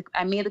 Actually, I made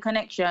the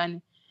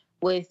connection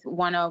with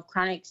one of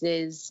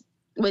Chronix's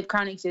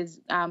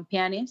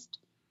pianist.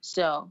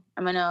 So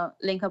I'm gonna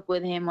link up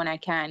with him when I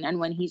can and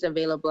when he's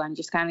available, and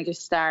just kind of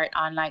just start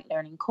on like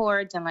learning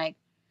chords and like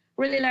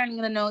really learning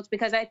the notes,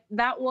 because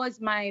that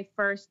was my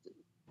first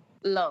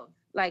love.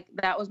 Like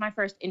that was my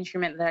first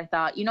instrument that I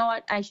thought, you know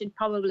what, I should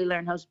probably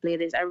learn how to play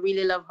this. I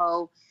really love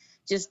how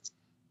just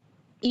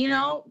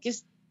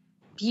just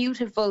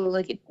beautiful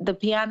like the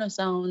piano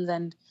sounds,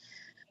 and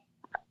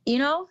you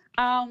know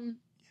um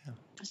Yeah.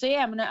 so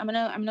yeah, I'm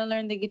gonna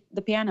learn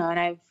the piano, and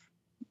I've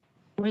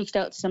reached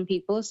out to some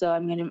people, so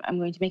I'm going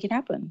to make it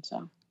happen.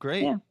 So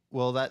Great. yeah.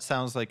 Well, that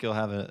sounds like you'll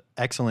have an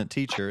excellent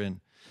teacher,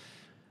 and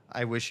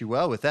I wish you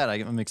well with that.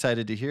 I'm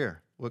excited to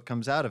hear what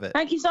comes out of it.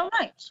 Thank you so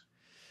much.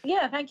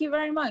 Yeah, thank you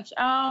very much.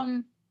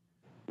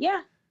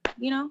 Yeah,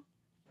 you know,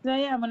 so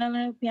yeah, I'm gonna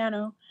learn the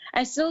piano.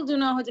 I still do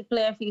know how to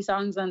play a few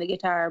songs on the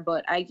guitar,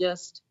 but I've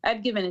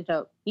given it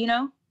up,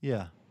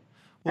 Yeah. I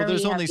Well,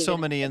 there's really only have so given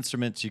it many up.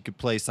 instruments you could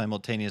play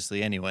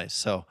simultaneously anyway,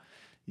 so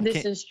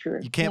This is true.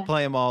 you can't Yeah.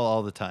 play them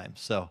all the time.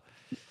 So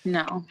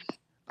No.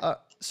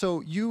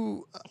 so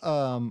you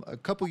a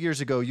couple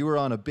years ago you were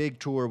on a big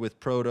tour with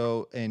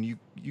Proto, and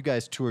you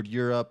guys toured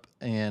Europe,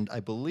 and I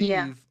believe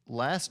Yeah.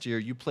 last year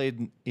you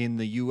played in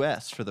the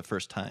US for the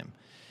first time.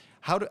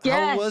 How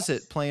was it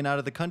Yes. playing out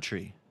of the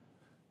country?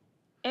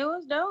 It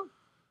was dope.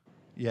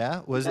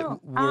 Yeah,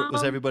 Dope.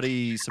 was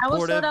everybody I was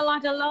supportive? showed a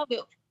lot of love.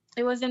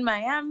 It was in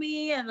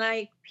Miami, and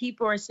like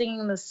people were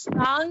singing the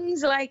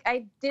songs. Like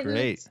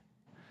Great.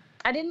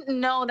 I didn't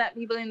know that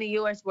people in the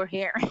U.S. were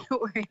hearing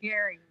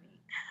me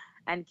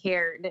and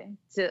cared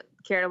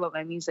about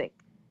my music.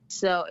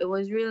 So it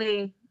was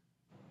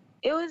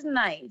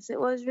nice.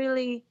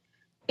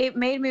 It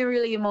made me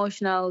really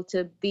emotional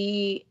to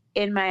be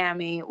in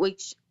Miami,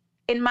 which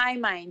in my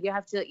mind you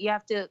have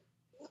to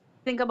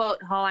think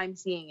about how I'm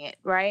seeing it,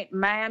 right?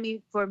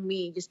 Miami for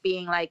me, just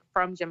being like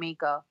from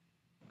Jamaica,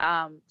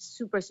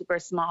 super super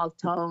small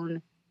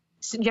town.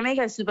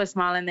 Jamaica is super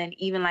small, and then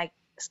even like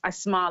a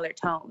smaller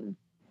town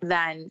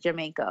than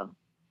Jamaica.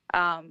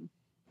 Um,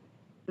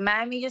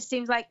 Miami just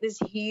seems like this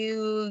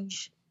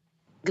huge,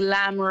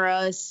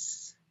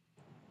 glamorous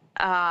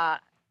uh,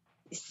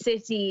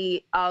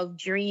 city of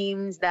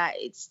dreams that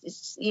it's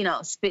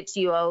spits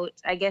you out.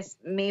 I guess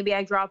maybe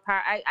I draw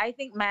par. I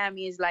think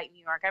Miami is like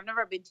New York. I've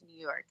never been to New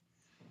York,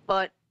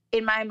 but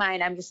in my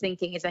mind, I'm just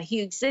thinking it's a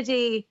huge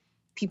city.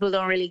 People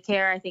don't really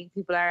care. I think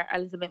people are a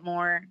little bit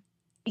more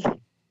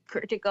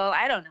critical.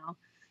 I don't know.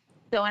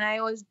 So when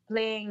I was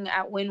playing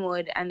at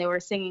Wynwood and they were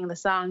singing the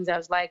songs, I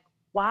was like,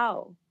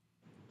 wow,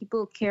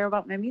 people care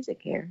about my music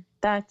here.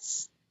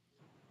 That's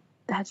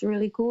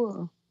really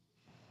cool.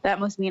 That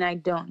must mean I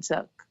don't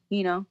suck,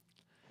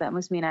 That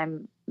must mean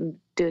I'm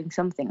doing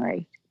something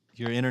right.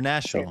 You're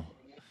international.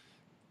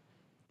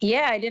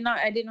 Yeah, I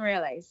didn't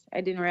realize.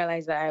 I didn't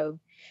realize that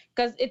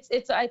because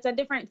it's a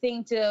different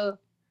thing to,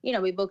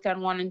 we booked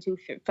on 1 and 2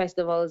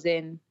 festivals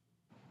in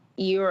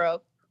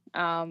Europe,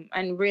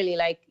 and really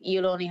like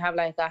you'll only have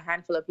like a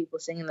handful of people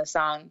singing the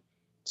song,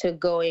 to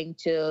going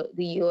to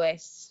the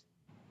US,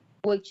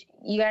 which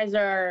you guys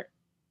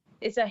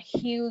it's a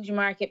huge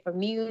market for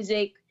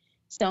music.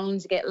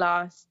 Songs get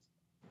lost,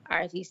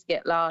 artists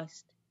get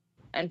lost,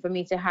 and for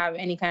me to have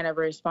any kind of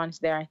a response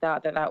there, I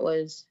thought that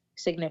was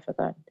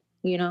significant.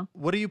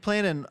 What are you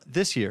planning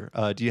this year?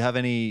 Do you have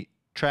any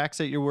tracks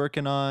that you're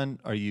working on?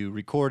 Are you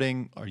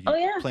recording? Are you Oh,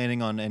 yeah.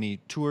 planning on any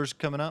tours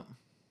coming up?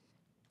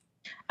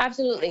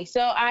 Absolutely.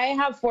 So I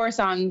have 4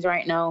 songs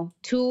right now,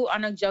 2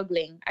 on a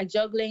juggling. A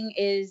juggling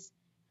is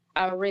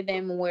a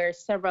rhythm where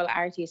several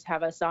artists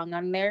have a song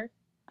on there.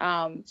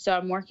 So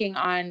I'm working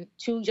on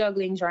 2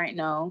 jugglings right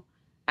now,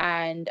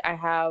 and I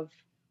have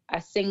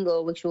a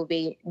single which will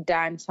be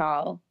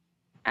dancehall,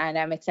 and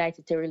I'm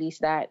excited to release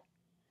that.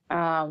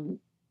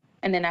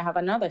 And then I have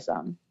another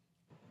song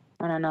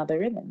on another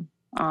rhythm,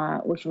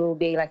 which will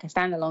be like a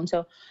standalone.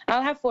 So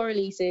I'll have 4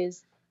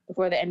 releases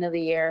before the end of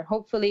the year.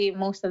 Hopefully,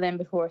 most of them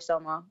before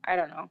summer. I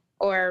don't know,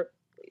 or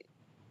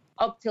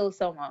up till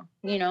summer.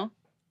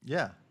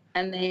 Yeah.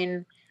 And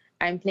then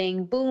I'm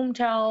playing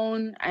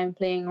Boomtown. I'm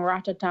playing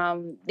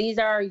Rotterdam. These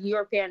are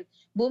European.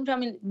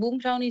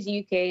 Boomtown is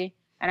UK,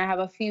 and I have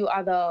a few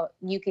other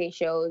UK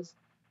shows.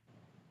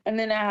 And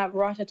then I have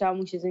Rotterdam,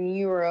 which is in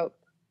Europe.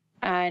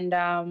 And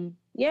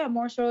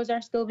more shows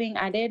are still being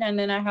added. And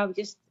then I have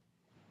just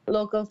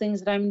local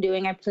things that I'm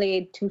doing. I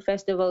played 2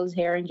 festivals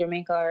here in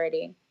Jamaica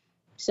already.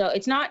 So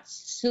it's not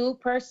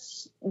super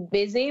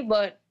busy,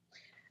 but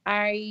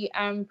I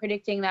am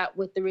predicting that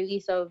with the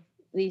release of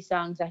these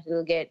songs that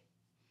it'll get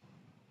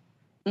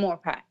more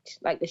packed.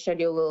 Like the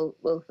schedule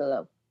will fill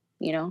up,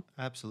 you know?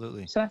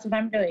 Absolutely. So that's what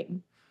I'm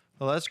doing.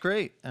 Well, that's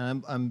great,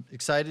 and I'm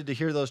excited to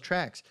hear those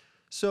tracks.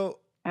 So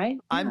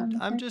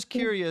I'm just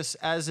curious,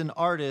 as an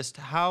artist,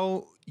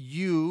 how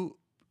you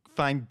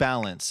find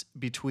balance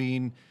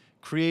between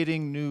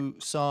creating new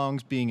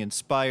songs, being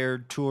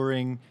inspired,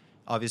 touring.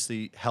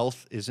 Obviously,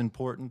 health is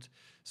important.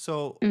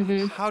 So,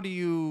 how do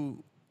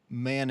you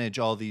manage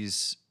all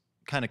these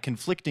kind of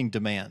conflicting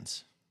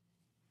demands?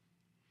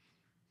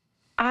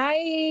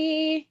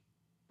 I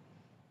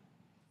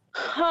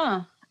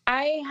Huh.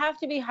 I have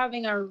to be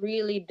having a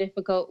really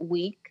difficult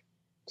week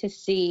to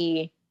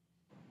see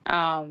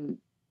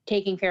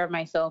taking care of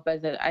myself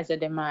as a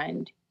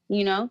demand,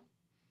 you know?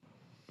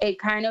 It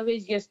kind of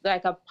is just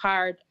like a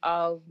part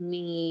of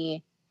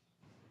me.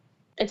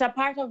 It's a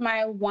part of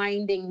my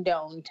winding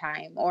down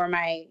time or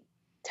my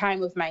time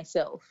with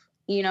myself,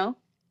 you know?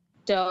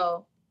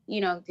 So,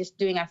 just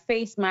doing a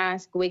face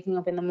mask, waking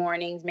up in the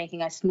mornings,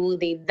 making a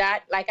smoothie,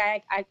 that like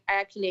I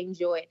actually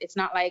enjoy it. It's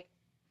not like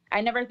I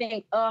never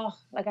think, oh,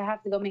 like I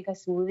have to go make a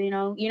smoothie,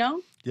 you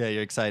know? Yeah,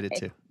 you're excited It,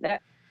 too.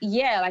 that,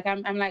 yeah, like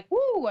I'm like,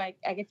 woo, I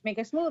get to make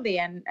a smoothie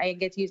and I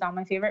get to use all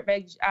my favorite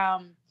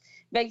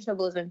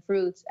vegetables and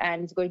fruits,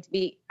 and it's going to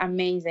be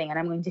amazing and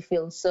I'm going to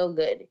feel so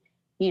good,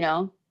 you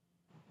know?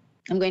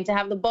 I'm going to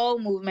have the bowel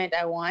movement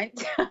I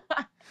want.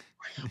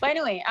 But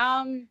anyway,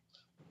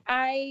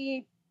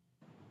 I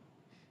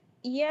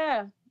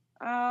yeah,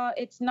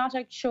 it's not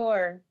a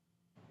chore.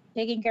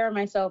 Taking care of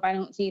myself, I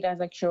don't see it as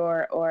a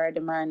chore or a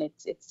demand.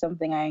 It's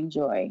something I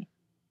enjoy.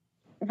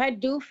 If I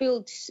do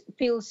feel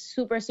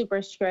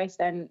super stressed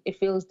and it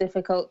feels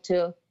difficult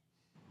to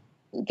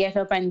get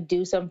up and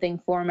do something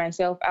for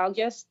myself, I'll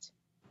just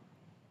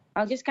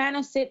kind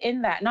of sit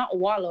in that, not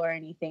wallow or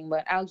anything,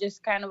 but I'll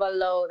just kind of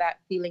allow that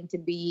feeling to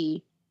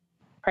be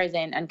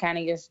present and kind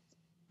of just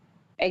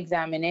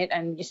examine it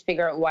and just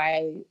figure out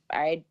why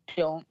I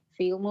don't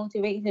feel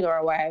motivated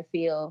or why I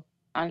feel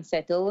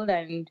unsettled.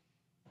 And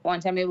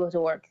once I'm able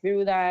to work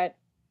through that,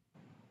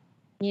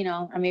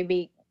 I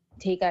maybe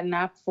take a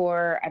nap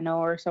for an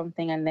hour or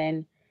something, and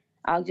then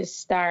I'll just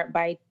start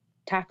by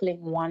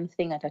tackling one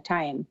thing at a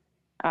time.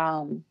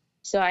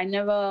 So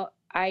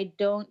I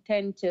don't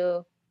tend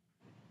to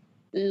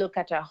look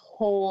at a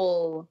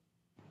whole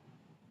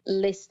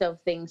list of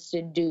things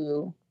to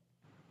do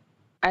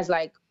as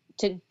like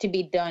to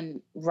be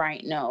done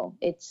right now.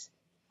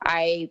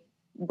 I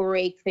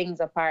break things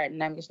apart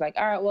and I'm just like,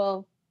 all right,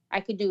 well, I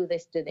could do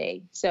this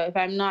today. So if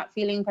I'm not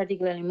feeling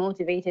particularly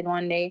motivated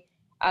one day,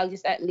 I'll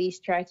just at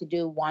least try to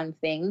do one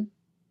thing,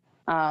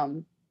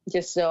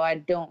 just so I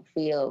don't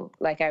feel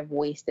like I've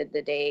wasted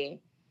the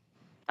day.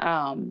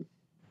 Um,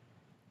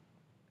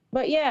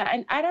 but yeah,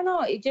 and I don't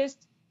know, it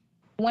just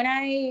when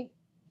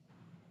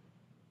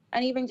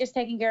and even just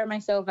taking care of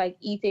myself, like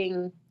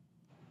eating,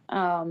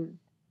 um,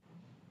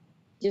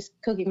 just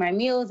cooking my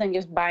meals and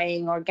just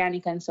buying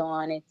organic and so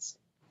on.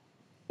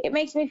 It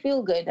makes me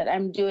feel good that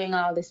I'm doing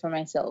all this for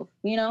myself,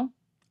 you know?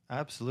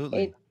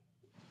 Absolutely.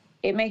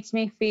 It makes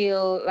me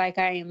feel like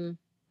I'm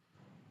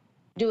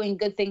doing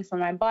good things for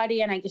my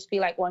body, and I just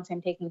feel like once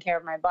I'm taking care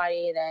of my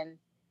body, then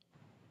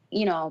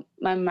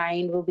my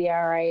mind will be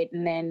all right.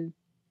 And then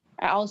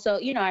I also,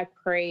 I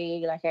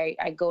pray, like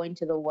I go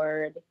into the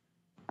word.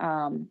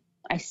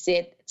 I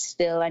sit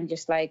still and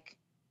just like,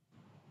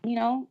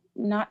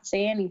 not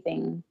say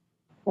anything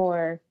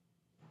for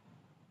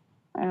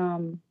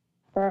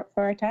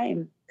for a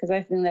time, because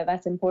I think that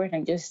that's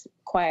important. Just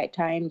quiet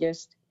time.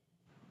 Just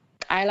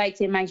I like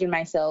to imagine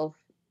myself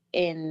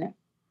in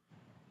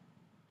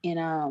in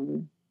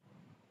um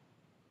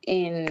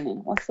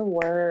in what's the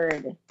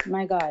word?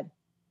 My God,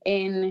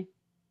 in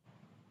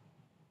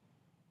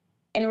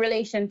in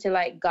relation to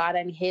like God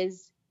and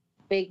His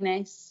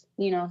bigness,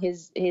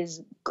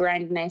 His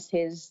grandness,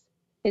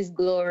 His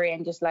glory,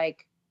 and just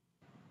like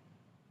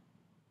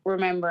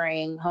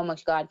remembering how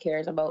much God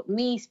cares about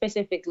me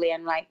specifically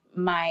and like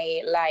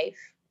my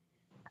life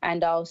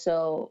and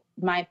also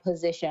my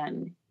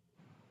position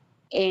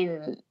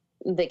in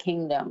the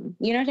kingdom.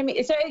 You know what I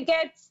mean? So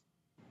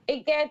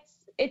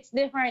it's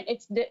different.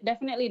 It's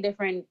definitely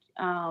different.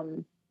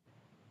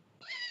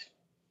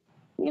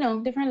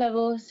 Different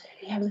levels.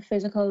 You have the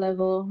physical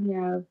level, you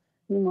have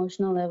the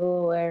emotional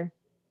level, where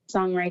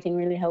songwriting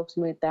really helps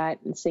me with that,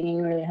 and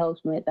singing really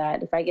helps me with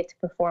that. If I get to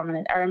perform in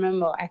it, I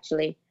remember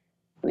actually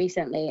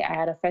recently I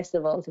had a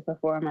festival to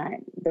perform at,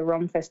 the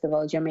Rum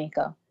Festival,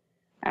 Jamaica,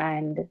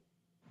 and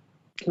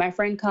my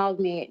friend called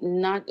me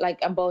not like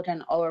about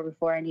an hour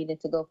before I needed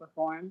to go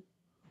perform,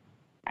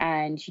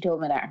 and she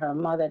told me that her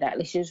mother,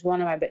 that she's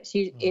one of my best,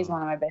 she is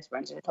one of my best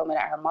friends. She told me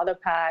that her mother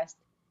passed,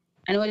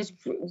 and it was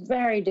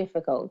very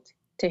difficult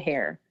to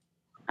hear.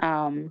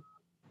 Um,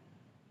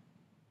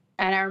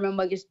 and I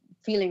remember just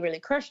feeling really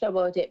crushed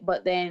about it.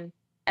 But then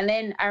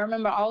I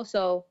remember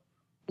also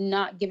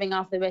not giving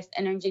off the best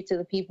energy to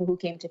the people who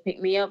came to pick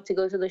me up to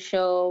go to the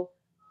show.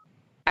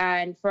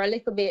 And for a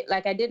little bit,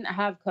 like I didn't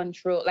have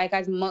control, like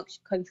as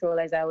much control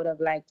as I would have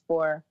liked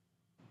for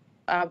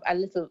a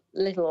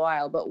little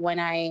while. But when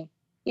I,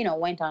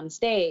 went on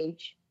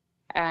stage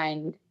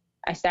and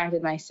I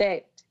started my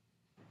set,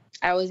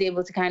 I was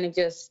able to kind of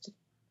just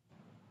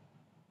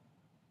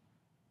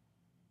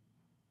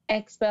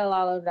expel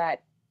all of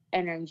that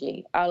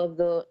energy, all of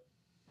the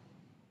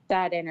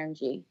sad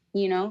energy,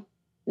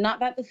 Not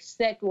that the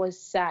set was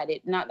sad,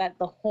 not that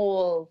the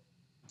whole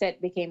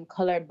set became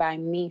colored by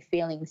me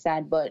feeling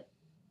sad, but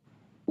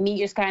me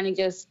just kind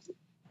of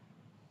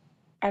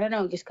I don't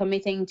know, just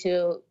committing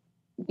to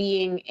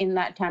being in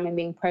that time and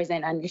being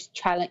present and just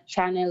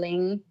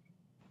channeling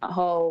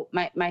how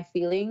my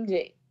feelings.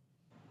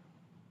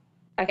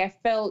 Like I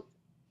felt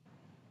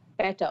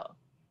better,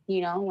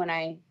 when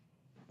I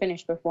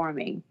finished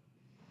performing.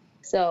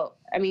 So,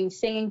 I mean,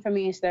 singing for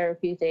me is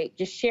therapeutic.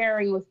 Just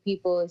sharing with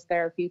people is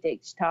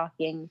therapeutic. Just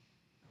talking,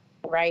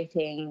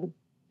 writing,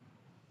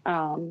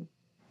 taking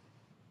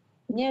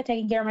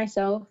care of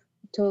myself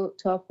to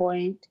a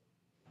point,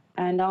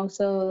 and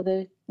also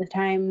the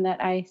time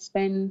that I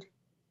spend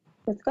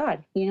with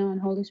God,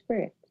 and Holy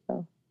Spirit.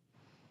 So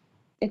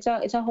it's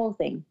a whole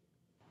thing.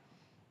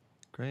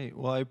 Great.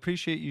 Well, I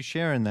appreciate you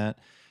sharing that.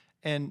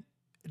 And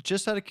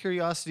just out of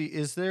curiosity,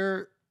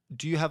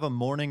 do you have a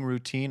morning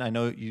routine? I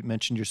know you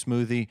mentioned your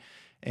smoothie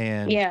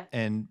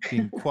and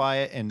being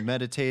quiet and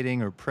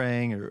meditating or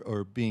praying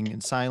or being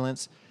in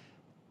silence.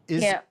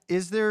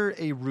 Is there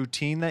a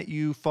routine that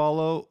you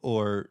follow,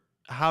 or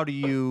how do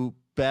you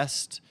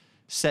best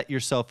set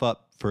yourself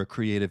up for a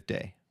creative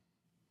day?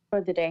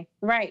 For the day.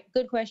 Right.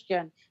 Good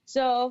question.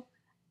 So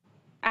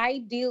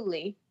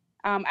ideally,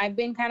 I've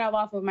been kind of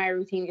off of my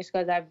routine just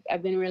because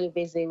I've been really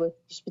busy with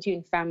just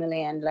between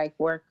family and like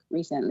work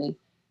recently.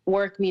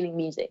 Work meaning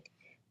music.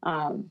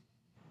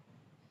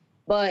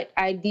 But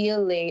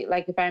ideally,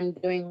 like if I'm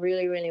doing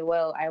really, really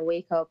well, I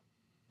wake up,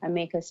 I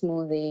make a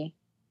smoothie,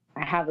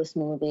 I have a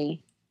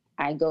smoothie,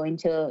 I go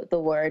into the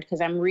Word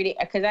because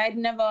I'd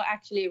never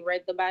actually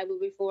read the Bible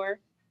before.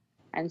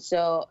 And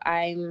so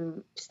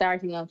I'm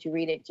starting out to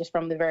read it just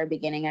from the very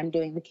beginning. I'm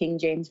doing the King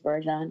James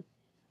Version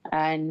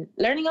and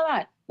learning a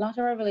lot of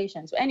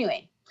revelations. But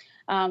anyway,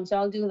 so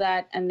I'll do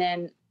that and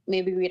then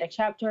maybe read a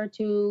chapter or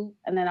two,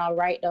 and then I'll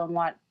write down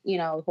what,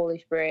 the Holy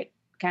Spirit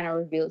kind of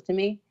revealed to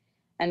me.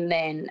 And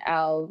then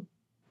I'll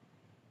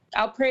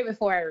pray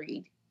before I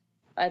read.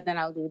 And then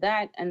I'll do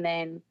that, and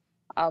then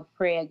I'll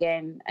pray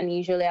again. And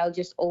usually I'll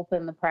just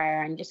open the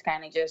prayer and just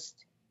kind of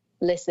just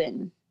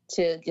listen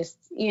to just,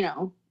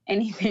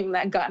 anything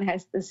that God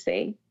has to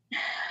say.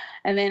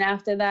 And then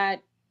after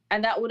that,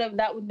 and that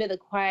would be the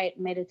quiet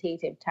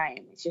meditative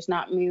time. It's just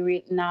not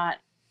me,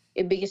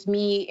 it'd be just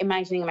me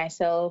imagining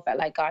myself at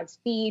like God's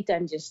feet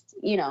and just,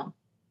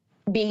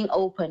 being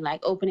open, like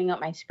opening up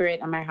my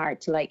spirit and my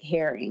heart to like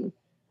hearing,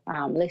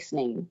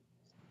 listening,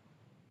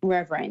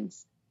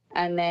 reverence.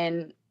 And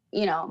then,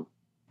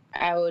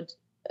 I would,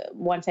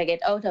 once I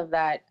get out of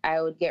that,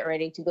 I would get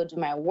ready to go do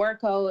my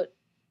workout.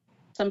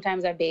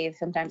 Sometimes I bathe,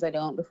 sometimes I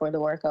don't before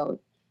the workout.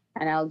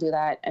 And I'll do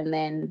that. And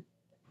then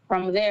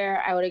from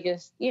there, I would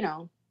just,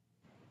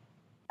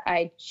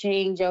 I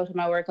change out of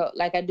my workout.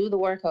 Like I do the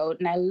workout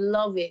and I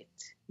love it.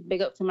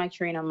 Big up to my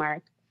trainer,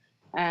 Mark.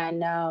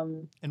 And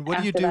what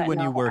do you do when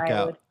you work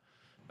out?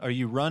 Are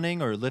you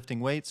running or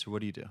lifting weights, or what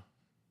do you do?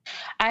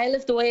 I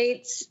lift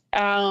weights.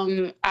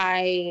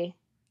 I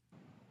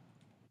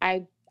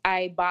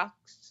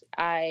box.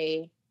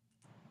 I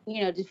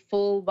do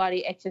full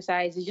body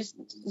exercise. It's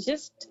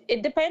just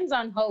it depends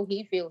on how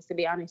he feels, to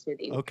be honest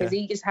with you. Because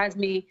he just has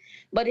me,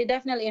 but it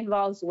definitely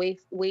involves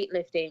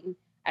weightlifting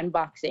and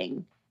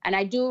boxing. And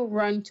I do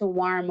run to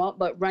warm up,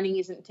 but running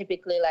isn't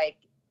typically like,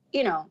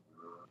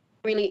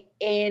 really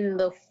in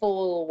the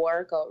full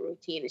workout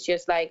routine. It's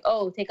just like,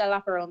 take a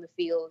lap around the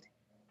field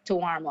to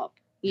warm up,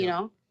 you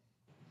know?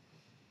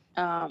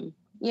 And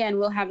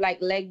we'll have like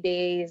leg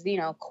days,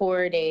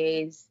 core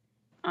days,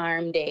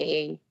 arm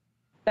day,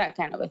 that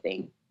kind of a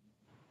thing.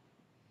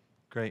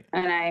 Great.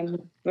 And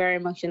I'm very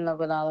much in love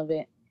with all of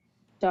it.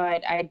 So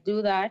I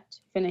do that,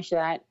 finish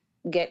that,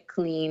 get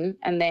clean,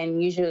 and then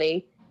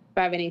usually if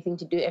I have anything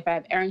to do, if I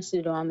have errands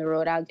to do on the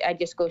road, I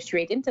just go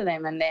straight into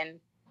them. And then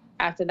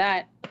after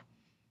that,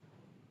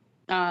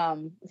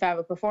 if I have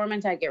a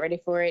performance, I get ready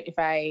for it. If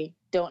I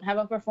don't have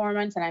a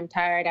performance and I'm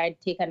tired, I'd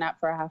take a nap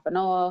for a half an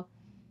hour,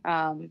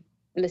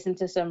 listen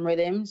to some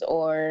rhythms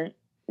or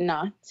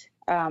not,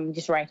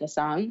 just write a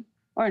song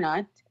or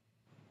not.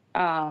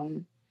 I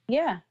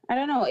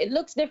don't know. It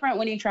looks different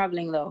when you're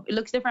traveling, though. It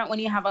looks different when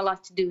you have a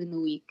lot to do in the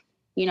week,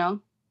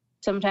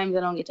 Sometimes I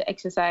don't get to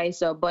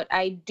exercise, but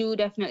I do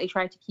definitely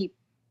try to keep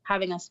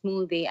having a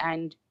smoothie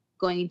and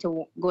going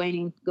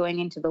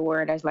into the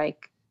Word as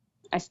like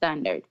a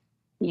standard,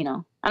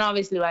 and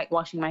obviously like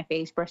washing my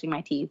face, brushing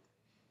my teeth,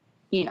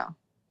 Yeah.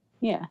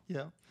 Yeah.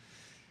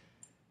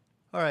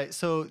 All right.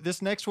 So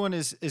this next one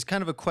is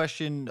kind of a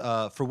question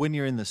for when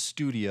you're in the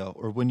studio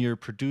or when you're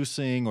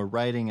producing or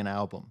writing an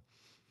album.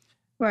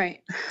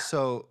 Right.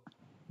 So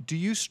Do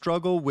you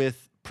struggle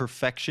with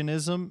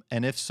perfectionism?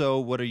 And if so,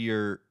 what are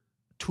your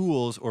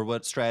tools or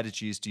what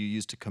strategies do you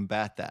use to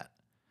combat that?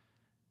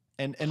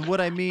 And what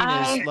I mean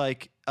is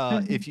like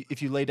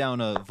if you lay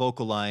down a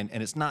vocal line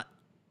and it's not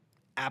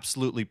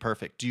absolutely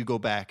perfect, do you go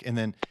back and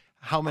then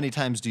how many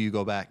times do you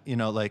go back? You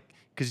know, like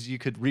because you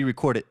could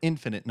re-record it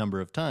infinite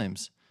number of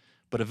times,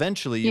 but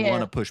eventually you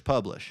want to push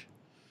publish.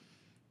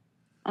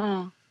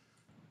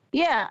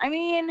 Yeah, I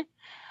mean,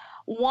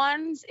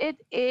 once it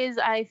is,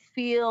 I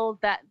feel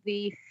that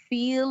the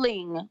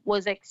feeling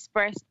was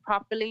expressed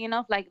properly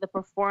enough, like the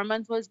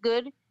performance was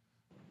good.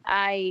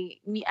 I'm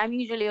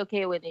usually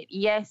okay with it.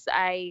 Yes,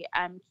 I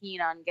am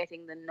keen on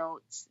getting the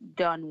notes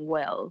done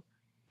well.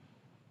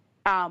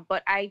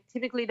 But I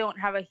typically don't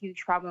have a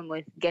huge problem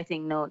with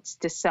getting notes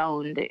to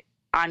sound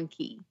on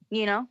key,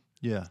 you know?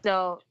 Yeah.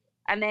 So,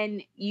 and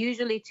then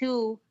usually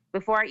too,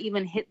 before I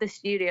even hit the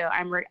studio,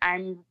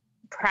 I'm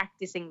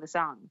practicing the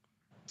song.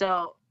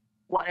 So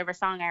whatever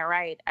song I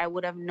write, I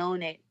would have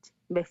known it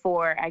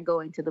before I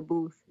go into the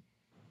booth.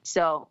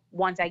 So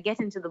once I get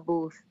into the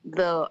booth,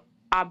 the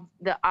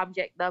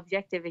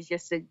objective is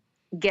just to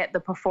get the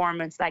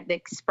performance, like the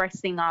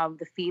expressing of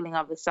the feeling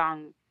of the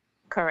song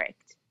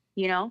correct,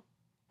 you know?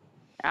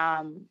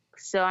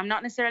 So I'm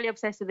not necessarily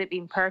obsessed with it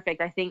being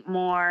perfect. I think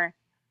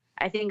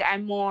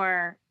I'm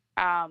more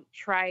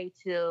try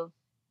to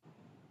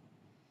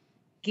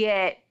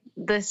get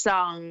the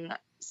song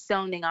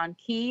sounding on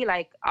key,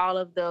 like all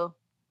of the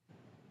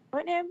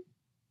what name?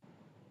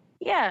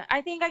 Yeah,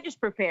 I think I just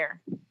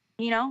prepare.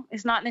 You know,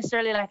 it's not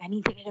necessarily like I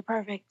need to get it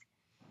perfect.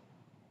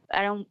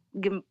 I don't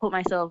put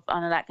myself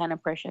under that kind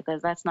of pressure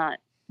because it's not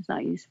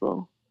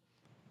useful.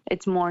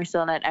 It's more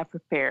so that I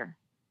prepare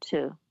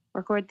to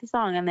record the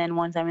song, and then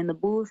once I'm in the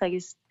booth, I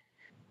just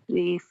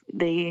I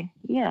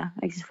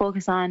just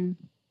focus on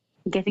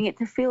getting it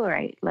to feel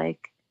right,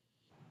 like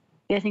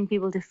getting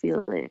people to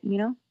feel it, you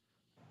know?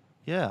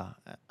 Yeah,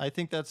 I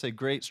think that's a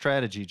great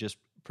strategy. Just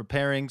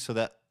preparing so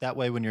that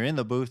way when you're in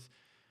the booth,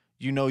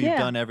 you know you've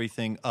done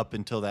everything up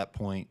until that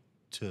point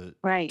to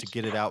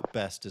get it out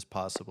best as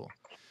possible.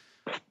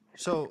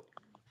 So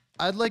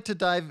I'd like to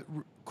dive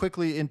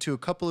quickly into a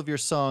couple of your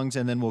songs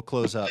and then we'll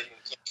close up.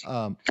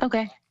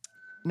 Okay.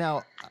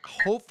 Now,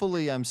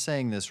 hopefully I'm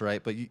saying this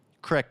right, but you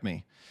correct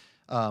me.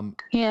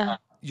 Yeah.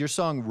 Your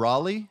song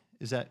Raleigh,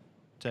 did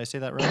I say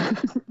that right?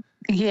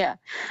 Yeah.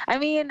 I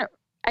mean,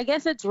 I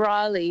guess it's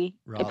Raleigh.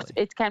 Raleigh.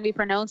 It can be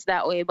pronounced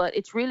that way, but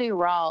it's really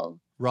Rawl.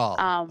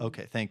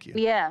 Okay, thank you.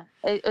 Yeah.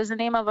 It was the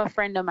name of a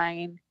friend of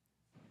mine.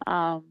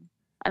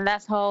 And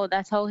that's how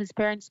his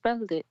parents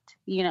spelled it,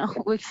 you know,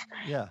 which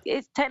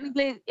it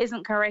technically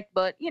isn't correct,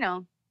 but you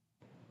know.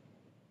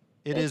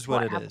 It is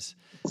what it is.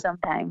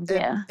 Sometimes,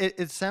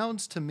 It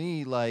sounds to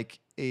me like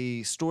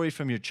a story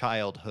from your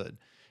childhood.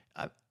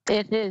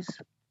 It is.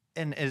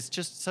 And it's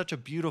just such a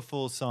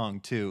beautiful song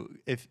too.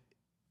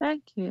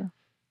 Thank you.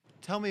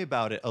 Tell me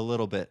about it a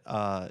little bit.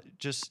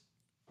 Just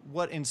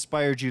what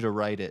inspired you to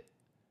write it?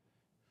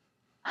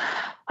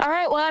 All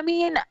right. Well, I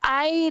mean,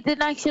 I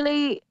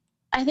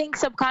think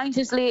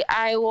subconsciously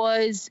I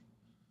was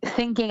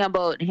thinking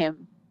about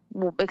him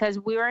because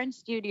we were in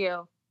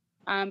studio,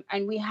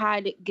 and we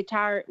had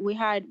guitar.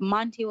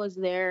 Monty was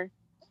there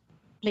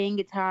playing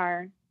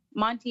guitar.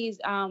 Monty's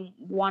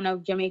one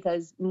of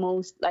Jamaica's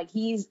most, like,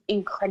 he's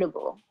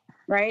incredible,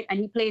 right? And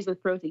he plays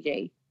with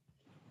Protege.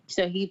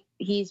 So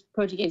he's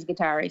Protege's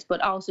guitarist,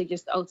 but also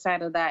just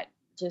outside of that,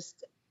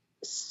 just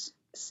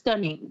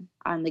stunning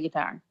on the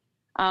guitar.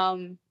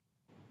 But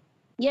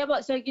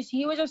so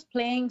he was just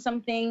playing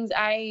some things.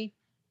 I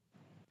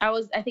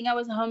think I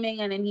was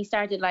humming, and then he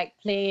started like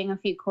playing a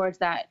few chords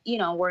that, you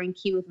know, were in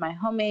key with my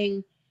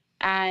humming,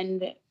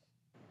 and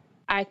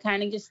I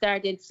kind of just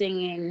started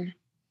singing.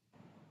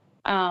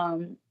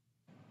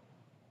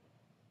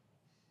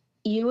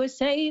 You were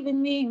saving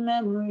me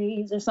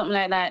memories or something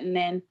like that, and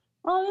then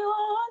all you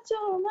want to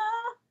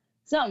know,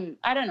 something,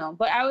 I don't know,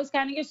 but I was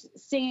kind of just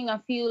singing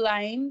a few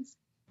lines,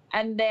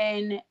 and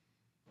then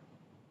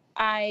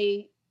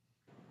my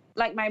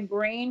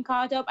brain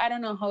caught up. I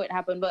don't know how it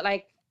happened, but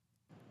like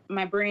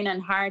my brain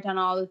and heart and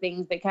all the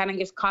things, they kind of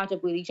just caught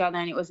up with each other,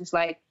 and it was just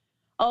like,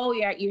 oh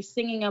yeah, you're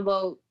singing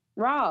about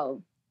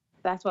Raul.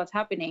 That's what's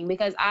happening,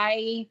 because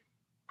I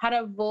had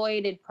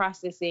avoided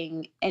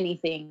processing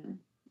anything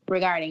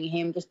regarding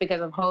him just because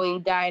of how he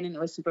died, and it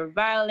was super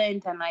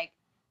violent, and like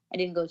I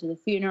didn't go to the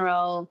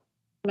funeral.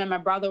 Me and my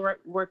brother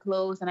were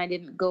close, and I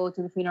didn't go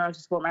to the funeral to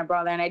support my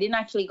brother, and I didn't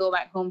actually go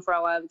back home for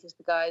a while just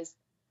because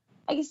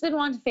I just didn't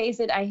want to face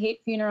it. I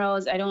hate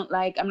funerals.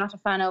 I'm not a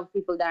fan of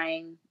people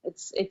dying.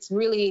 It's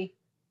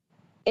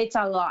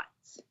a lot,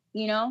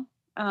 you know?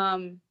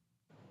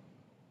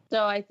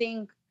 So I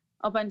think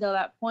up until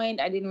that point,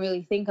 I didn't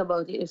really think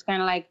about it. It's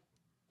kind of like,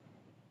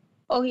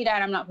 oh, he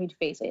died, I'm not going to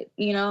face it,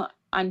 you know,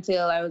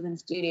 until I was in the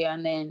studio.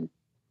 And then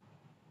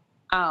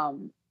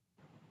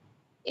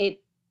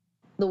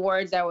the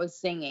words I was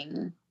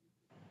singing,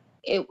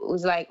 it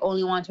was like,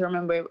 only want to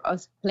remember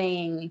us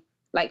playing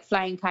like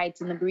Flying Kites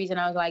in the Breeze, and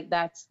I was like,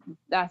 that's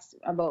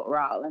about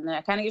Raul. And then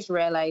I kind of just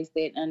realized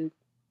it, and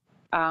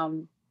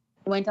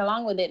went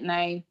along with it, and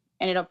I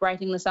ended up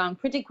writing the song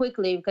pretty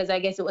quickly because I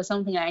guess it was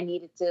something I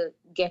needed to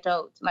get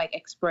out, like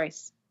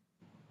express.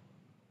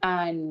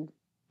 And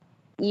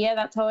yeah,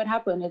 that's how it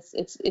happened.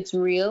 It's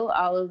real.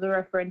 All of the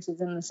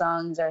references in the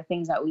songs are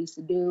things that we used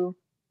to do,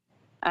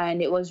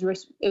 and it was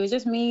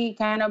just me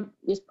kind of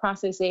just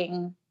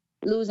processing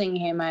losing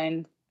him,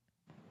 and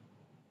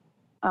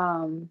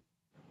um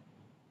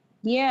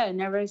yeah,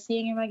 never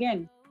seeing him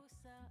again.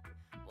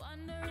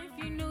 Wonder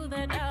if you knew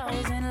that I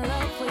was in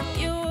love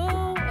with you.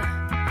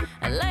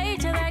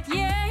 Later that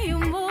year, you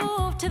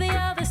moved to the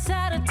other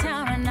side of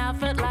town, and I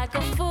felt like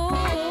a fool.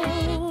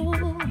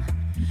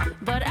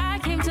 But I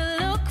came to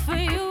look for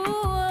you,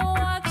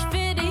 watch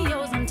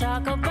videos, and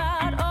talk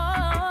about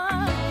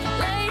all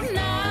late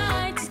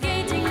nights,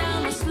 skating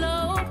down the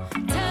slope,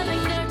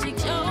 telling dirty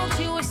jokes.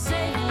 You were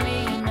saving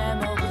me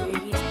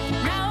memories.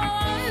 Now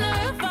I wonder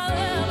if I'll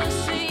ever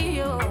see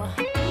you.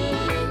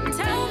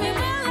 Tell me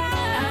when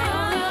I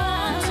only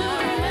want to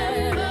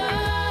remember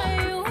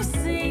you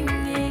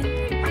singing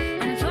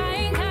and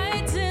flying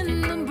kites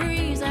in the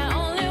breeze. I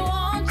only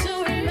want to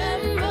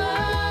remember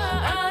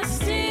us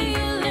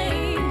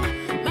stealing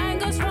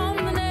mangoes from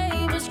the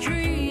neighbor's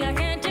tree. I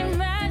can't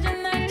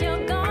imagine that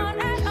you're gone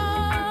at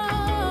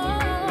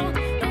all.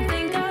 Don't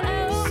think I'll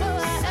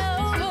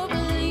ever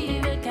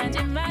believe it. Can't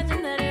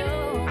imagine that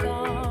you're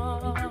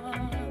gone.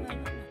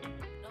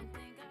 Don't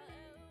think I'll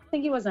ever. I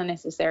think it was a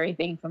necessary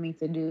thing for me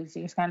to do,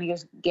 to just kind of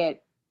just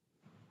get,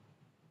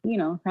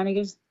 kind of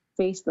just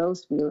face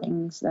those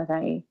feelings that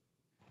I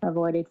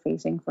avoided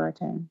facing for a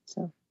time.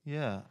 So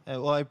Yeah.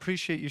 Well, I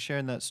appreciate you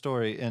sharing that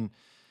story, and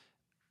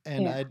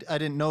Yeah. I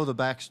didn't know the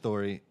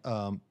backstory,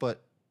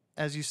 but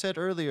as you said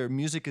earlier,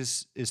 music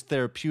is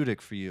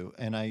therapeutic for you,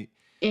 and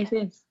it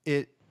is.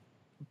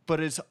 but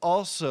it's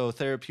also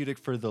therapeutic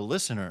for the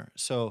listener.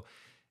 So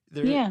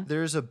Yeah.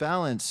 there's a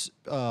balance,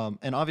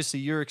 and obviously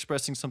you're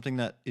expressing something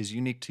that is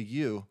unique to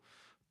you,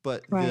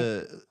 but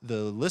Right.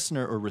 the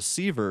listener or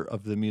receiver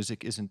of the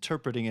music is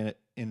interpreting it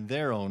in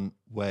their own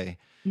way.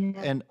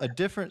 Yeah. And a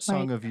different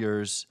song Right. of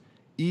yours,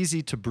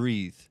 "Easy to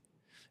Breathe,"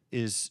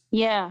 is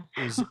Yeah.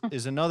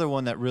 is another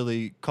one that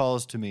really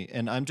calls to me,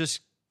 and I'm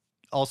just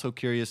also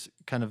curious,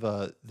 kind of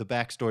the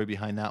backstory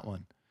behind that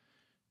one.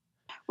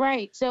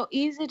 Right. So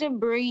Easy to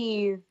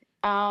Breathe.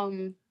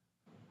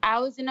 I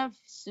was in a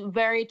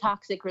very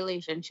toxic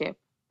relationship,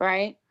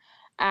 right?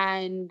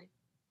 And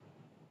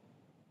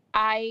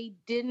I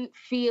didn't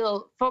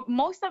feel for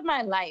most of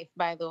my life,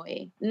 by the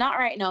way, not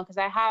right now, because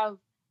I have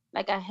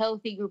like a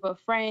healthy group of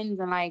friends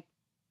and like,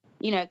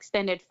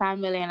 extended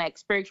family and like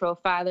spiritual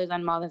fathers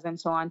and mothers and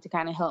so on to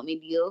kind of help me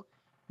deal.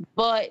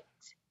 But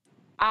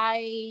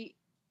I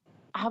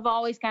have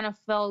always kind of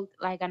felt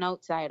like an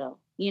outsider,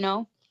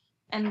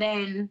 And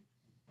then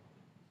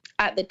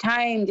at the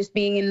time, just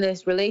being in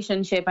this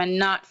relationship and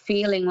not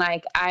feeling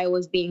like I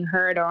was being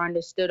heard or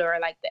understood or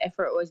like the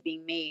effort was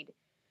being made.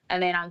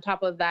 And then on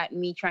top of that,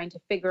 me trying to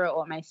figure out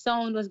what my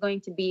sound was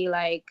going to be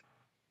like,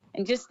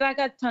 and just like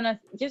a ton of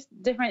just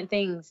different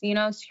things,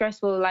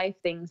 stressful life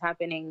things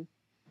happening.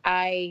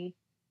 I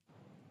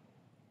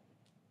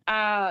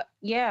I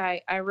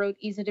wrote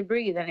Easy to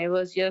Breathe, and it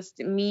was just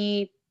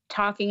me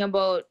talking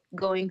about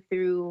going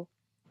through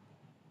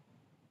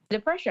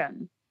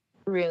depression,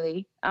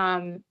 really.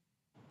 And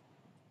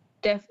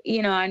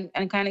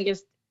kind of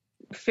just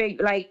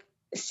like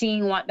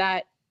seeing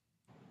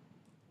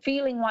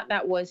feeling what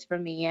that was for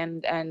me,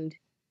 and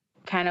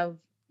kind of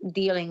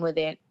dealing with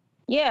it.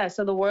 Yeah,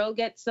 so the world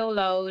gets so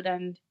loud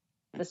and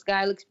the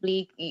sky looks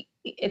bleak.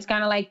 It's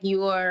kind of like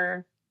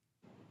you're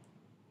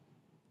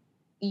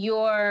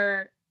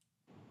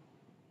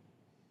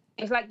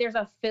it's like there's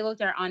a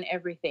filter on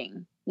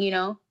everything,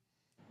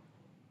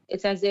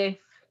 It's as if,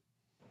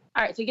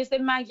 all right, so just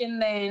imagine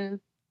then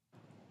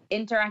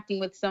interacting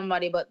with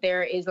somebody, but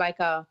there is like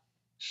a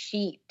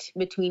sheet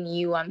between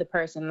you and the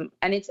person,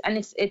 and it's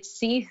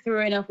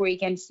see-through enough where you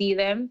can see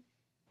them,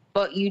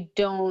 but you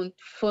don't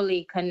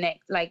fully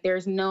connect. Like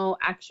there's no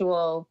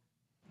actual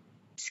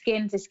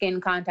skin to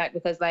skin contact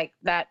because like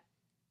that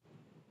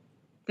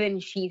thin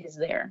sheet is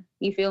there.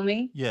 You feel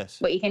me? Yes.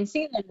 But you can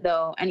see them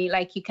though, and you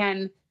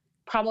can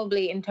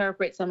probably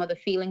interpret some of the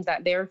feelings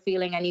that they're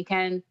feeling, and you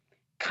can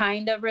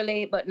kind of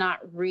relate, but not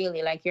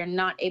really. Like you're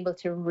not able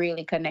to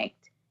really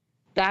connect.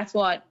 That's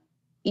what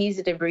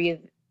Easy to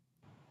Breathe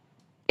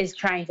is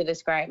trying to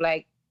describe.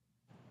 Like,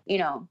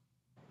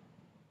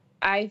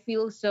 I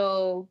feel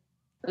so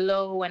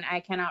low when I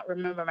cannot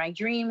remember my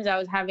dreams. I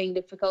was having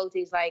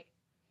difficulties I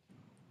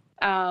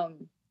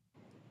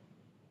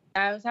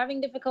was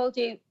having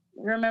difficulty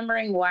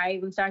remembering why I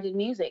even started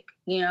music,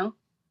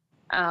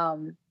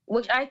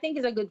 which I think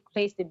is a good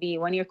place to be.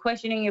 When you're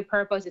questioning your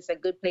purpose, it's a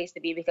good place to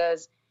be,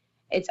 because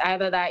it's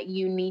either that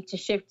you need to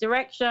shift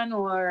direction,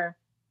 or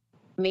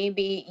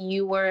maybe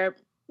you were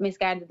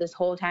misguided this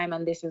whole time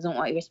and this isn't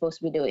what you're supposed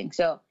to be doing.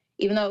 So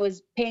even though it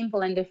was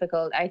painful and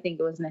difficult, I think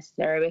it was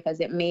necessary because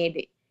it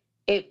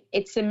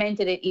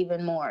cemented it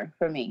even more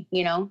for me.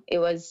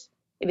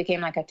 It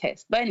became like a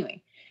test. But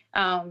anyway,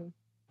 so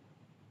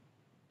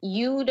Easy to Breathe is just me talking about going through depression, and then me trying to figure out what my sound was going to be like. And then on top of that, me trying to figure out my sound, but there is like a filter on everything, It's as if, all right, so just imagine then interacting with somebody, but there is no actual skin to skin contact because like that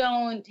you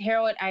don't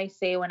hear what I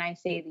say when I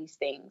say these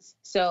things.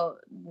 So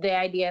the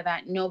idea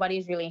that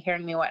nobody's really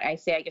hearing me what I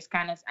say, I just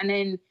kind of, and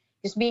then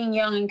just being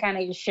young and kind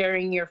of just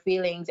sharing your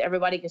feelings,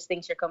 everybody just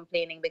thinks you're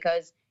complaining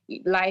because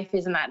life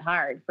isn't that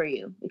hard for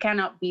you. It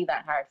cannot be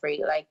that hard for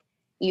you. Like,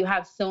 you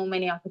have so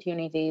many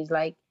opportunities,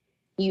 like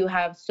you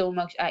have so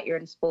much at your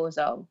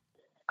disposal.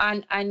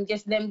 And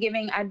just them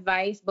giving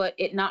advice, but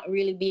it not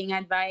really being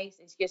advice.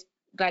 It's just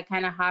like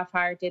kind of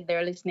half-hearted.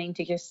 They're listening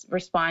to just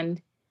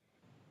respond.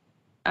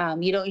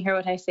 You don't hear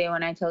what I say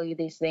when I tell you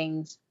these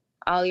things.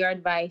 All your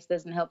advice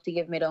doesn't help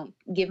to don't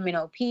give me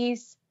no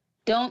peace.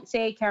 Don't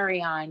say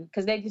carry on,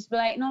 because they just be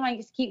like, no, I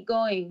just keep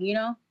going, you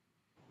know?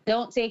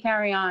 Don't say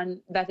carry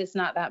on, that it's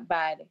not that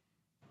bad.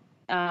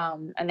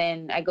 And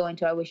then I go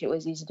into I wish it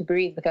was easy to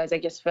breathe, because I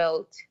just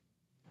felt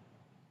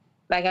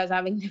like I was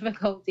having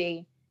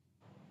difficulty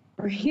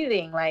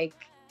breathing, like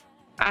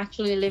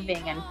actually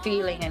living and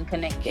feeling and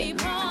connecting.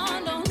 Keep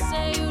on, don't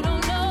say you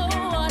don't know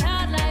what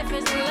hard life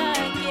is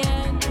like,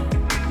 yeah.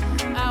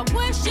 I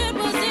wish it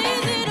was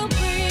easy to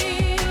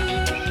breathe.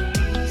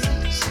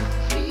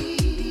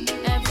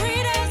 Every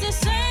day's the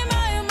same,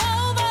 I am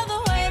over the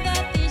way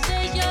that these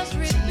days just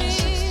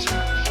repeat.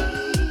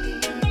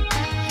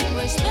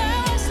 Wish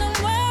there was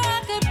somewhere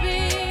I could be.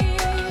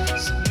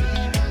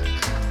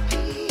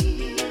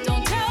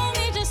 Don't tell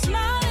me to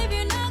smile if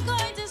you're not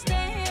going to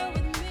stay here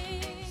with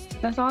me.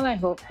 That's all I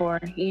hope for,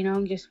 you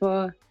know, just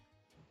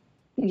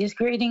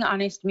creating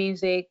honest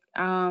music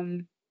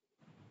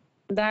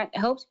that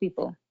helps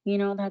people. You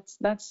know, that's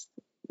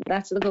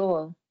the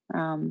goal.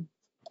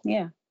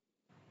 Yeah.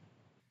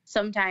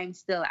 Sometimes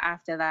still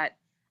after that,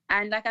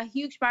 and like a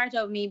huge part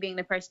of me being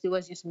depressed too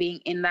was just being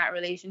in that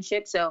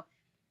relationship. So,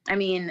 I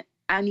mean,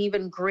 an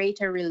even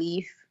greater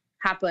relief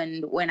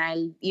happened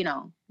when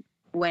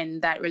when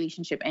that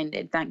relationship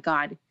ended. Thank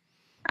God.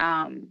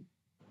 And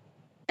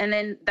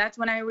then that's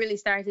when I really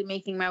started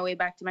making my way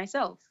back to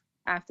myself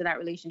after that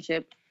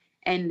relationship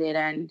ended.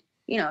 And,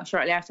 you know,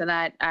 shortly after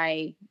that,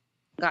 I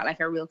got like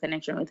a real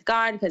connection with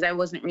God, because I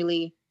wasn't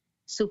really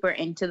super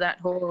into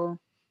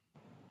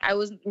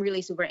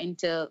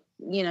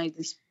you know,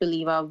 this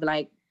belief of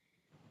like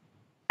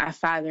a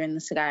father in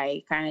the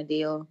sky kind of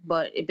deal.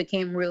 But it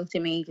became real to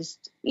me,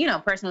 just, you know,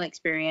 personal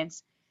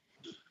experience.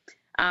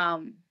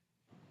 And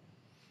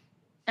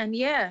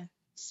yeah,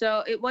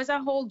 so it was a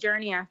whole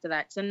journey after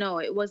that. So no,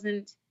 it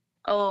wasn't,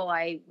 oh,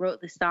 I wrote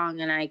the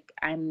song and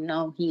I'm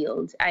now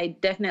healed. I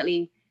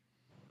definitely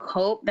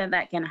hope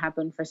that can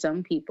happen for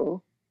some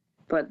people,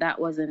 but that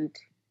wasn't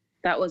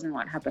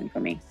what happened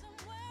for me.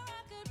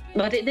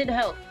 But it did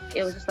help.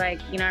 It was just like,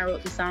 you know, I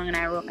wrote the song and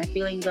I wrote my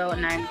feelings out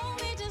and I'm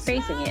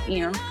facing it, you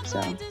know. So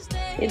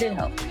it did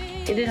help.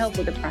 It did help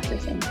with the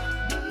processing.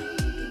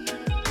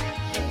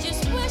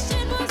 Just wish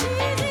it was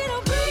easy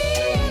to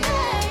breathe,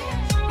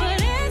 but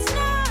it's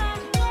not.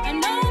 I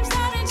know I'm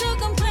starting to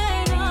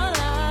complain a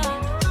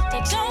lot.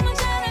 Take so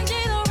much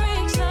energy to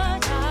reach the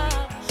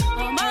top.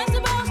 How am I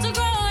supposed to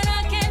grow and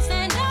I can't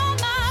stand on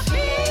my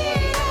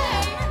feet?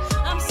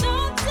 I'm so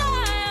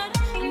tired.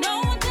 No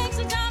one takes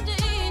the time to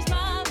ease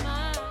my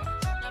mind.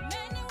 Not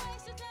many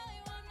ways to tell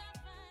you I'm not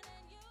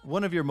finding you.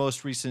 One of your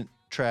most recent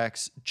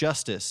tracks,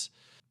 Justice.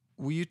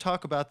 Will you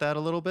talk about that a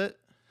little bit?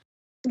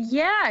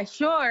 Yeah,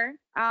 sure.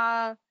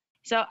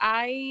 So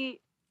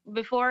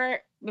before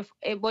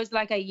it was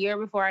like a year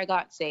before I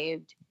got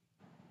saved,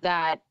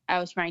 that I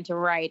was trying to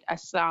write a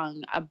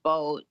song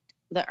about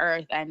the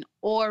earth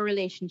or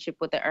relationship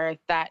with the earth,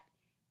 that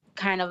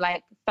kind of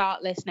like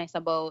thoughtlessness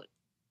about,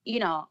 you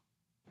know,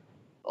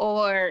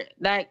 or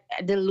that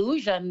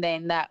delusion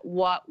then that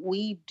what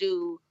we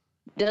do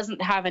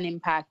doesn't have an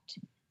impact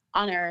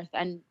on earth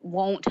and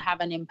won't have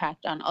an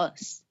impact on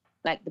us,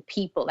 like the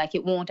people, like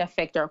it won't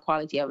affect our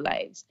quality of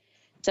lives.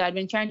 So I'd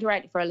been trying to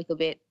write it for a little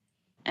bit,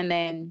 and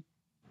then,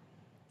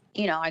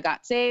 you know, I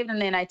got saved,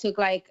 and then I took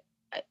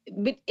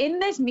but in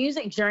this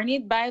music journey,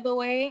 by the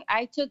way,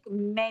 I took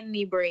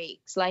many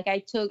breaks. Like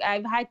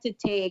I've had to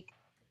take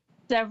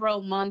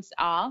several months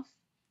off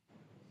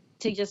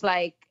to just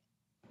like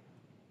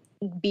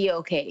be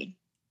okay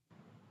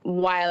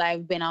while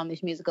I've been on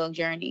this musical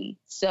journey.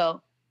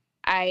 So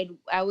I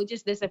would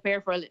just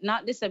disappear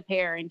not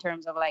disappear in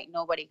terms of like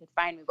nobody could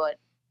find me, but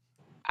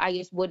I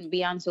just wouldn't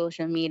be on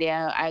social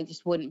media. I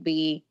just wouldn't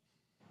be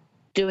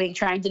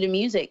trying to do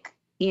music,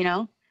 you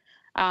know?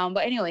 But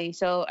anyway,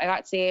 so I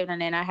got saved,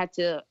 and then I had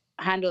to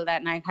handle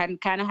that, and I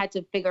kind of had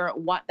to figure out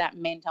what that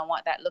meant and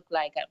what that looked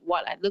like, and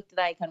what it looked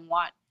like, and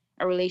what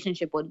a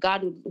relationship with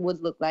God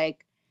would look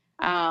like.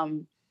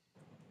 And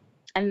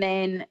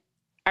then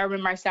I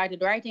remember I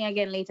started writing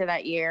again later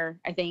that year,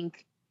 I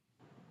think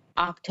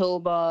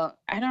October.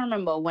 I don't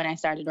remember when I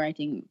started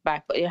writing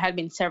back, but it had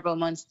been several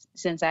months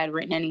since I had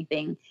written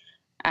anything.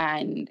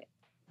 And,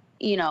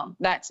 you know,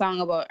 that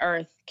song about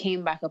Earth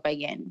came back up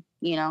again,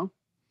 you know?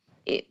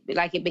 It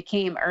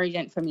became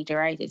urgent for me to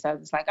write it. So I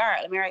was just like, all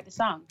right, let me write the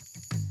song.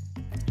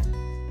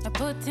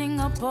 Putting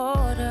up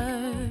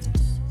borders,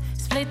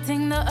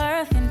 splitting the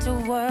earth into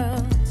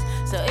worlds.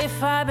 So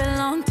if I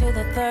belong to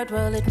the third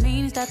world, it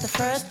means that the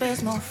first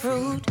bears more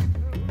fruit.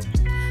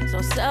 So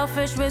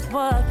selfish with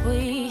what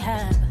we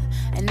have,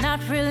 and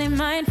not really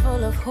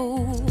mindful of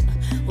who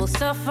will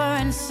suffer.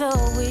 And so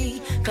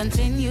we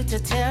continue to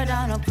tear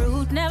down,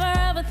 uproot, never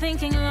ever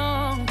thinking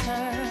long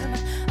term,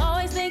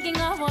 always thinking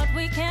of what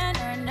we can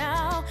earn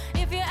now.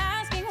 If you're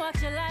asking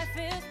what your life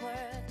is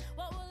worth,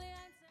 what will the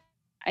answer?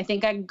 I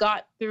think I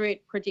got through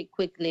it pretty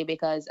quickly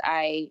because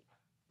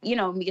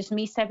just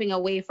me stepping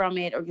away from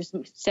it, or just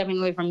stepping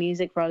away from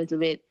music for a little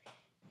bit,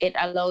 it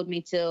allowed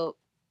me to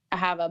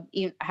have an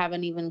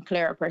even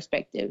clearer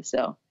perspective.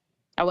 So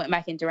I went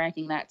back into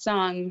writing that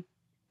song,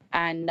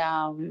 and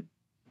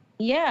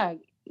me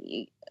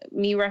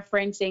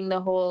referencing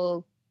the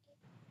whole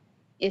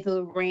 "it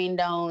will rain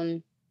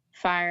down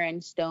fire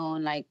and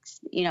stone," that's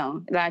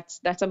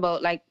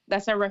about, like,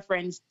 that's a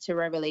reference to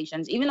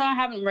Revelations, even though I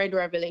haven't read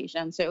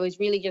Revelation. So it was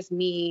really just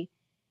me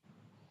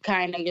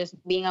kind of just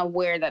being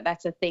aware that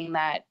that's a thing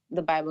that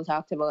the Bible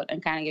talked about,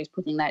 and kind of just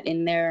putting that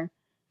in there.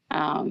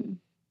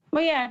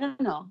 But yeah, I don't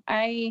know.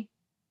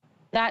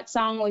 That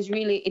song was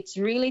it's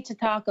really to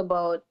talk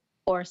about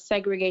our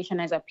segregation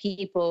as a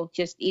people,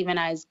 just even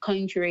as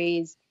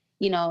countries,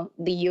 the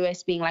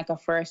US being like a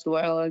first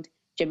world,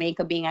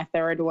 Jamaica being a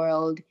third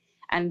world.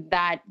 And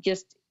that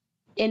just,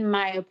 in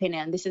my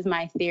opinion, this is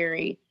my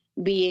theory,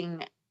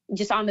 being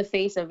just on the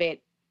face of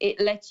it, it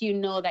lets you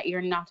know that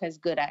you're not as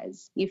good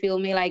as. You feel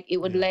me? Like it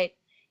would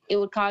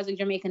cause a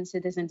Jamaican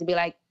citizen to be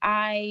like,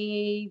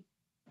 I'm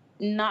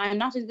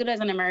not as good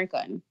as an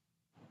American,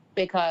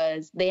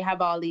 because they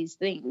have all these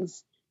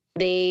things.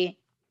 They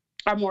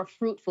are more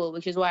fruitful,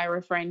 which is why I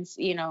reference,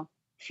 you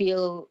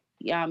feel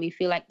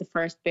like the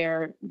first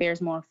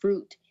bears more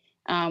fruit,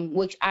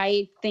 which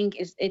I think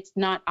it's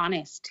not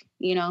honest,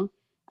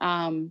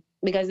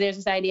 because there's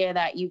this idea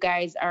that you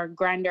guys are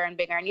grander and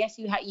bigger. And yes,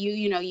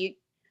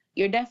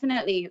 you're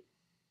definitely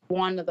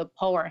one of the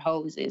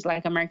powerhouses.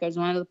 Like, America is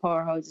one of the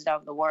powerhouses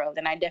of the world,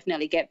 and I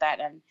definitely get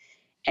that. And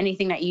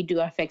anything that you do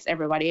affects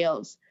everybody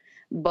else.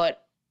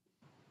 But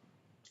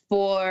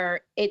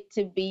for us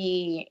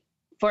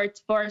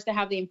to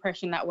have the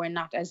impression that we're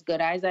not as good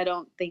as, I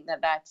don't think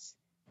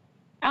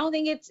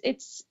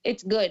it's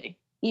good,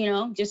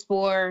 just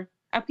for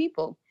our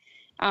people.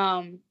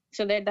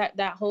 So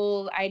that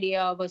whole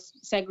idea of us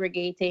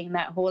segregating,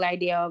 that whole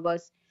idea of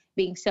us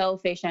being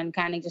selfish and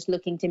kind of just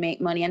looking to make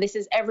money. And this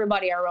is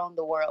everybody around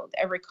the world,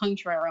 every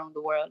country around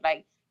the world,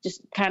 like,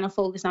 just kind of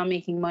focus on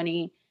making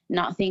money,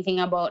 not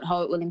thinking about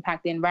how it will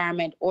impact the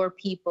environment or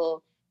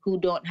people who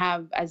don't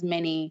have as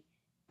many,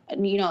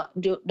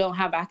 don't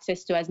have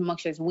access to as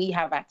much as we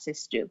have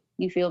access to.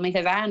 You feel me?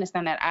 Because I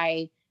understand that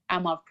I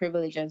am of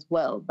privilege as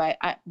well, by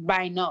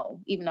now,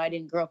 even though I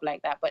didn't grow up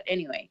like that. But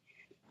anyway,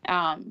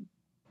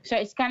 so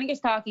it's kind of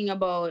just talking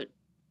about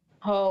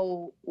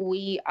how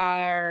we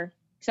are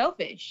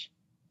selfish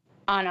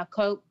on a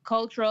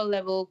cultural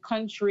level,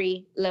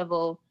 country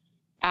level,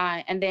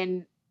 and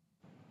then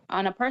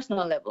on a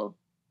personal level,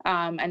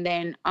 and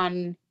then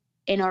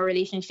in our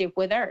relationship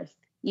with Earth.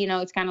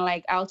 It's kind of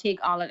like, I'll take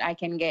all that I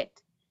can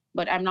get,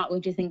 but I'm not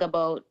going to think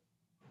about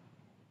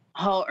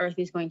how Earth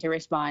is going to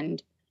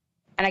respond.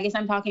 And I guess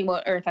I'm talking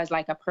about Earth as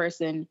like a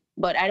person,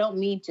 but I don't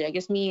mean to. I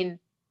just mean,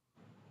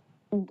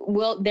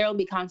 there'll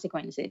be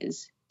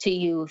consequences to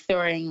you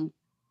throwing,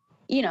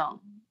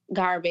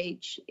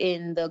 garbage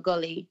in the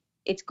gully.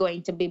 It's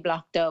going to be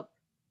blocked up.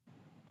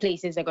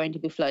 Places are going to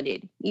be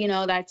flooded.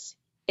 It's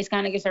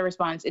kind of just a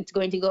response. It's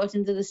going to go out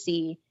into the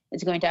sea.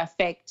 It's going to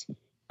affect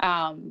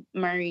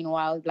marine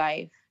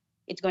wildlife.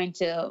 It's going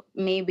to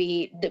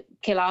maybe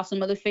kill off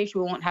some of the fish.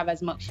 We won't have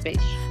as much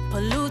fish.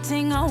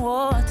 Polluting our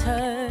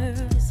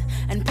waters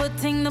and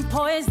putting the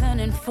poison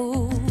in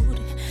food.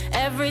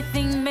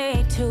 Everything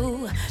made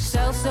to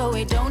sell so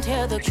we don't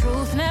hear the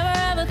truth. Never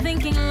ever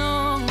thinking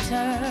long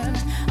term,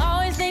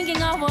 always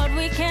thinking of what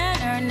we can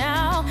earn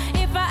now.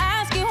 If I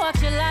ask you what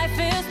your life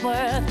is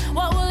worth,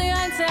 what will you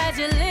answer as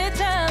you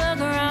litter the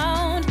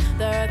ground?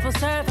 The earth will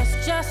serve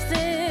us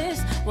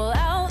justice, will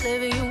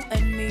outlive you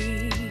and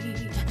me.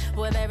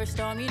 With every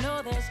storm,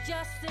 there's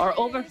justice. Or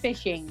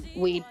overfishing.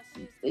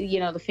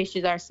 The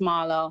fishes are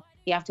smaller.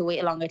 You have to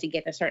wait longer to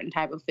get a certain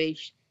type of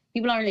fish.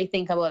 People don't really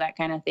think about that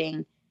kind of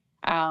thing.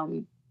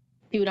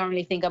 People don't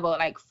really think about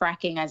like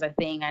fracking as a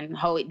thing and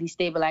how it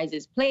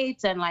destabilizes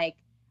plates, and like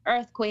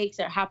earthquakes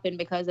that happen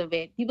because of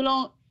it.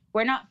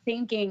 We're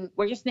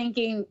just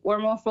thinking, we're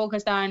more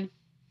focused on,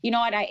 you know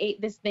what, I ate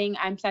this thing,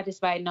 I'm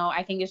satisfied now,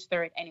 I can just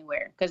throw it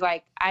anywhere. Because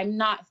like, I'm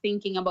not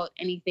thinking about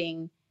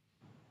anything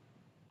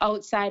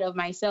outside of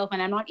myself,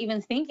 and I'm not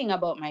even thinking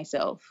about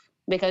myself,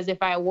 because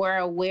if I were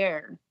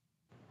aware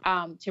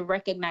to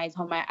recognize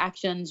how my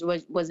actions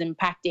will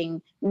impact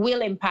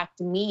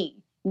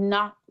me,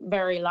 not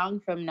very long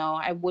from now,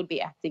 I would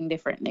be acting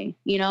differently,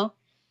 So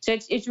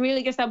it's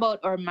really just about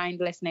our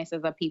mindlessness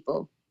as a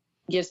people,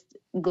 just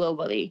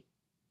globally,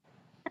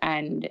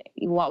 and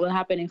what will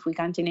happen if we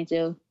continue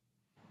to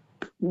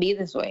be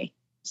this way.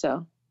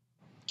 So,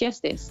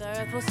 justice. The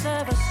earth will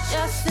serve us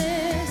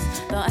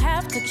justice. Don't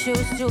have to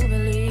choose to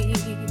believe.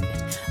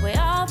 We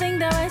all think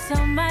that we're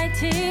so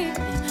mighty.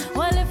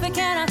 Well, if we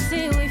cannot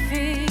see, we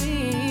feel.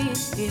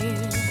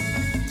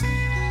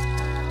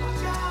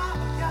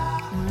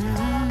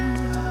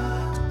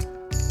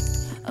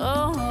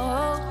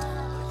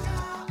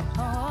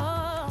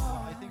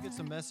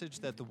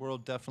 message that the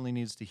world definitely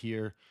needs to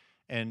hear,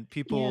 and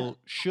people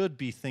should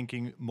be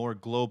thinking more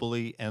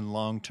globally and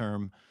long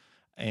term.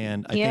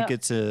 And I think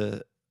it's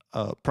a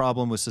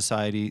problem with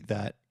society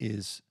that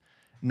is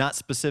not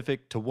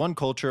specific to one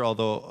culture,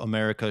 although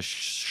America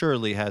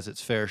surely has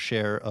its fair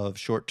share of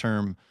short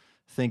term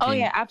thinking Oh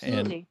yeah,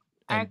 absolutely.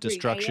 I and agree.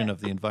 destruction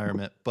of the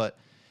environment. But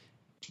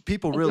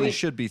people really Agreed.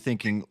 should be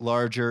thinking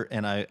larger,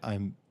 and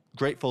I'm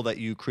grateful that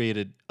you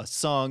created a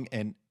song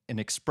and an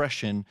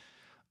expression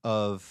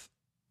of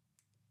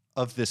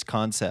this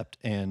concept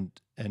and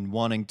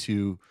wanting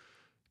to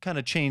kind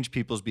of change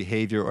people's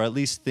behavior, or at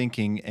least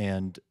thinking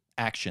and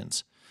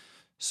actions.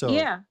 So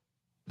Yeah.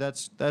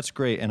 that's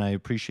great, and I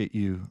appreciate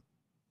you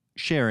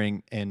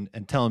sharing and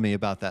telling me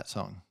about that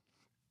song.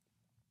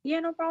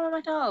 Yeah, no problem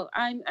at all.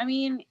 I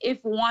mean,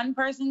 if one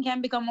person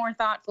can become more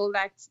thoughtful,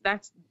 that's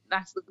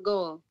the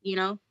goal, you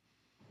know?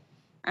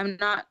 I'm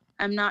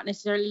not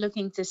necessarily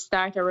looking to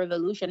start a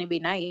revolution. It'd be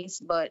nice,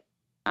 but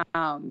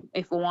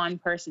if one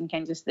person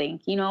can just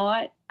think, you know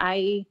what,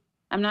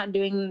 I'm not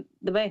doing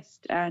the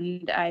best,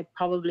 and I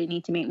probably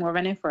need to make more of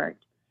an effort,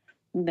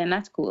 then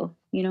that's cool,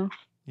 you know?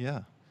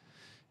 Yeah.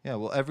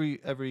 Well, every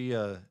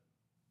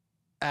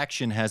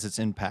action has its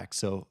impact,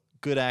 so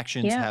good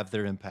actions Yeah. have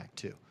their impact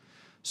too.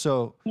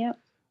 So Yep.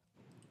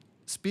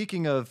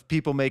 speaking of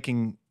people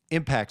making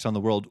impacts on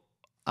the world,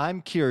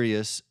 I'm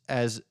curious,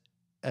 as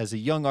a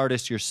young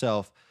artist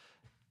yourself,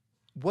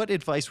 what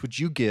advice would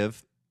you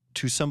give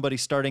to somebody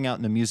starting out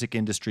in the music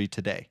industry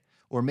today?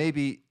 Or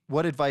maybe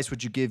what advice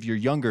would you give your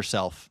younger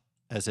self,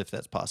 as if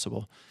that's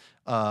possible?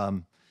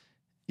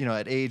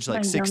 At age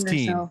like My younger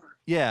 16. self.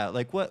 Yeah,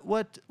 like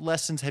what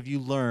lessons have you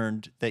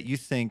learned that you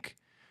think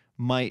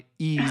might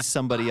ease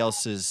somebody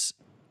else's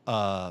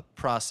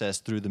process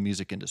through the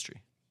music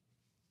industry?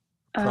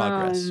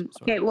 Progress.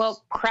 Okay,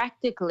 well,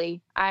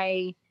 practically,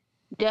 I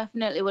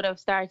definitely would have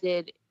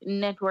started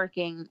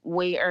networking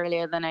way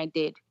earlier than I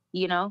did,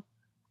 you know?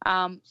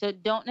 So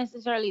don't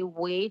necessarily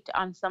wait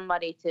on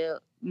somebody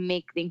to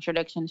make the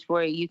introductions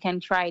for you. You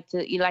can try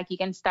to, you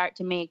can start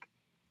to make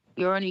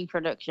your own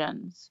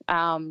introductions.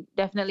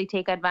 Definitely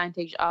take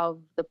advantage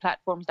of the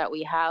platforms that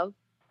we have.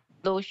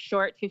 Those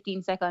short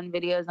 15-second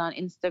videos on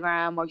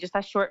Instagram, or just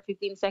a short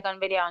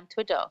 15-second video on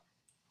Twitter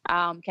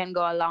can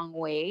go a long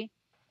way.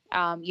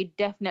 You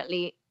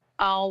definitely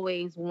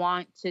always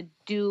want to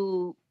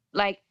do,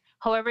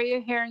 however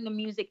you're hearing the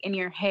music in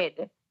your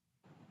head,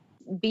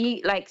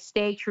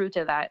 stay true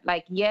to that.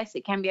 Yes,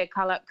 it can be a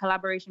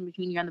collaboration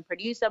between you and the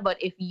producer, but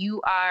if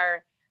you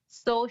are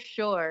so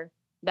sure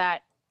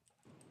that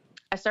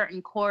a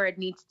certain chord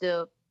needs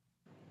to,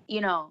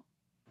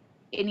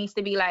 it needs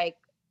to be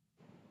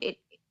it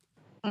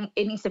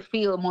it needs to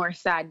feel more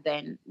sad,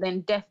 then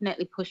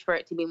definitely push for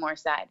it to be more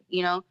sad,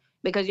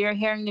 because you're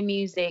hearing the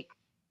music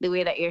the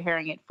way that you're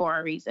hearing it for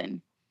a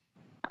reason.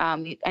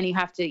 And you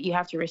have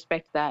to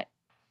respect that.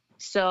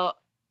 So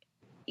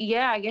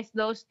yeah, I guess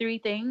those three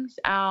things.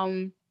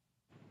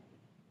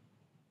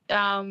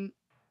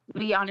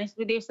 Be honest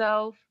with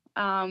yourself.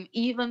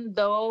 Even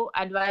though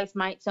advice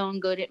might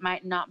sound good, it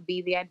might not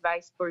be the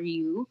advice for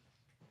you.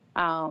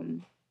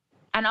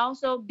 And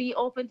also be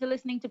open to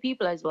listening to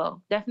people as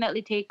well.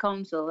 Definitely take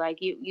counsel.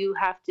 You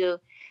have to,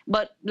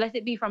 but let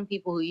it be from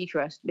people who you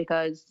trust,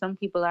 because some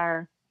people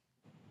are,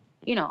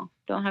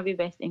 don't have your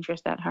best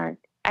interest at heart.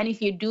 And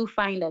if you do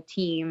find a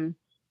team,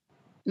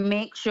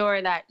 make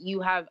sure that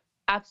you have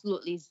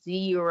absolutely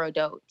zero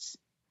doubts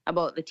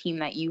about the team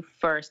that you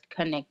first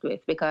connect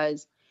with,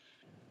 because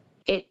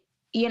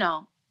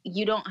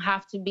you don't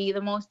have to be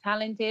the most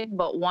talented,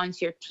 but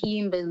once your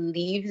team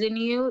believes in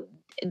you,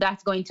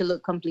 that's going to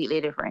look completely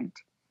different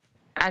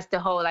as to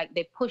how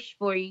they push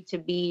for you to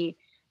be,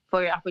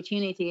 for your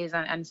opportunities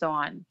and so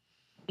on.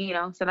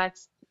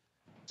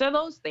 So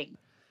those things.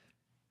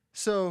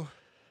 So,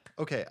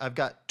 okay, I've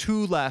got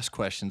two last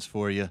questions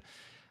for you.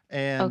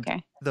 And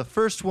Okay. the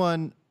first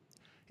one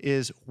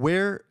is,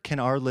 where can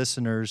our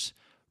listeners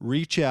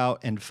reach out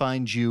and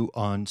find you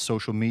on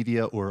social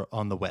media or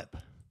on the web?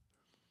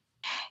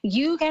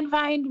 You can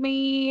find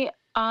me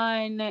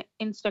on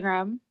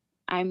Instagram.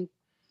 I'm,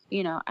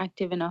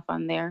 active enough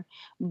on there.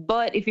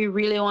 But if you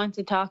really want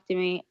to talk to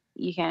me,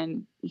 you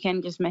can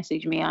just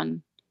message me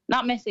on,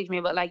 not message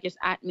me, but just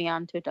at me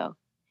on Twitter.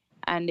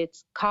 And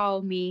it's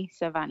Call Me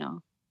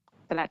Sevana.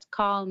 So that's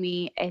Call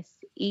Me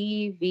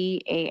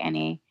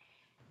Sevana.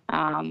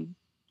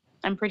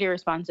 I'm pretty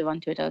responsive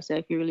on Twitter, so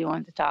if you really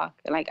want to talk,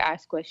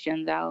 ask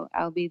questions,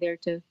 I'll be there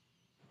to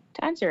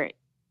answer it.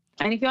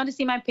 And if you want to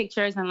see my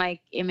pictures and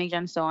image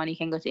and so on, you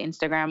can go to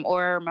Instagram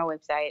or my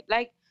website.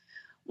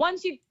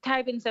 Once you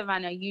type in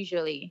Sevana,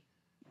 usually,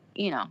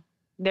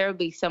 there'll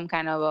be some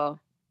kind of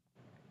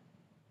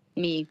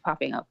me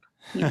popping up.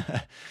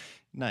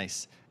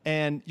 Nice.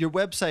 And your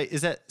website,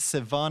 is that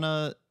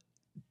Sevana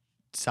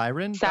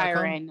Siren?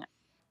 Siren.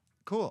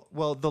 Cool.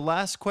 Well, the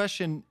last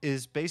question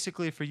is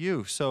basically for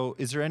you. So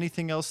is there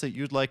anything else that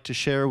you'd like to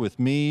share with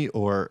me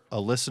or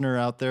a listener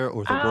out there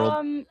or the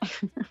world?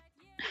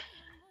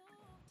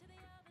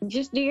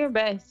 Just do your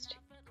best.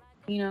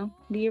 Do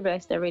your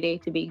best every day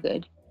to be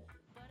good.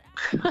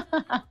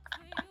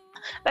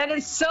 That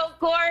is so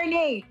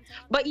corny.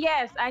 But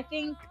yes, I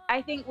think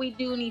we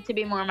do need to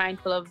be more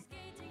mindful of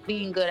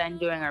being good and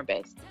doing our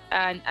best.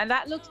 And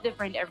that looks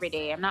different every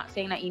day. I'm not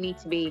saying that you need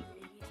to be,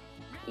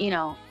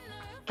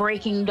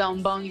 breaking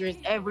down boundaries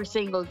every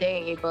single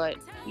day, but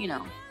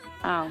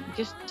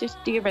just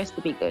do your best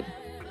to be good.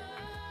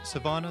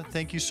 Sevana,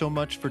 thank you so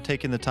much for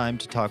taking the time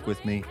to talk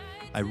with me.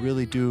 I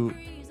really do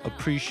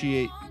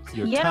appreciate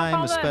your Yeah, no time,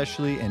 problem.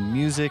 especially, and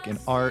music and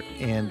art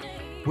and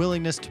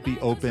willingness to be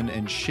open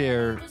and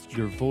share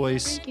your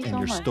voice Thank you and so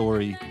your much.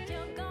 story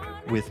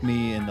with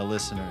me and the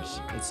listeners.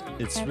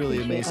 It's I really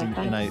appreciate amazing,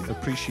 that. and I Thank you.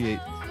 appreciate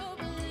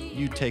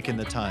you taking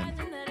the time.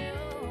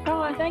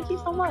 Oh, thank you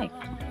so much.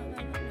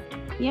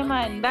 Yeah,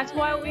 man. That's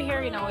why we're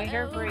here. We're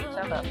here for each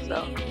other.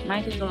 So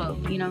might as well.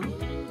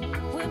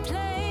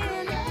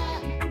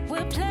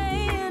 We're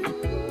playing,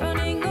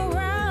 running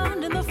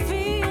around in the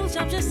fields.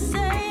 I'm just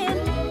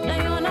saying, now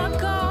you're not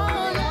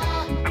gone.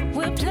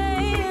 We're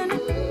playing,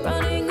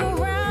 running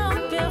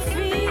around bare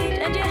feet,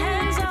 and your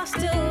hands are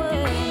still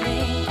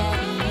waving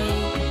at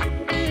me.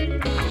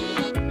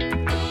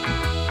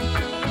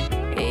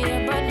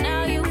 Yeah, but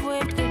now you've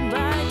waved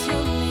goodbye to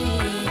me.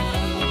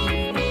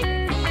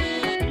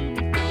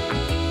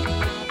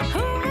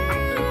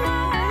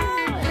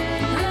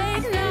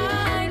 Late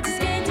night,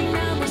 skating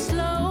down the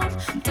slope,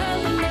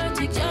 telling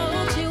dirty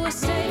jokes, you were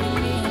saving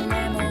me a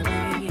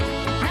memory.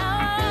 Now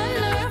I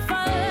wonder if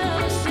I'll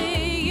ever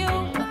see you.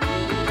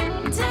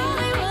 Tell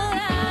me, will I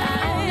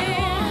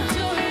want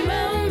to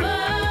remember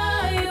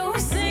you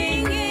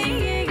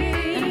singing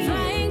and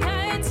flying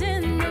kites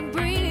in the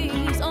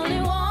breeze?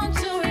 Only want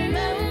to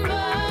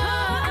remember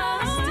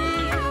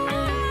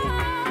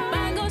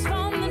bangles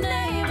from the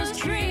neighbor's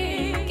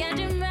tree. Can't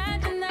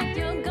imagine that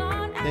you're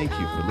gone. Thank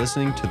you for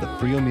listening to the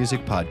Frio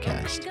Music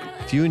Podcast.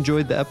 If you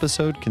enjoyed the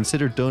episode,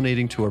 consider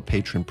donating to our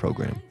Patreon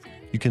program.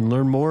 You can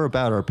learn more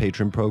about our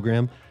Patreon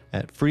program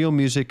at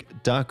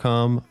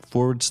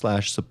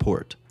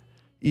friomusic.com/support.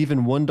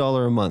 Even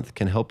 $1 a month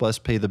can help us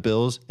pay the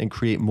bills and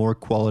create more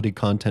quality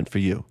content for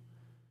you.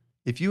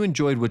 If you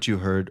enjoyed what you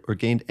heard or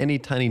gained any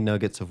tiny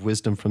nuggets of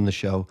wisdom from the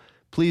show,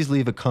 please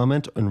leave a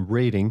comment and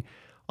rating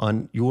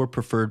on your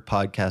preferred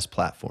podcast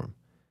platform.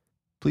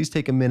 Please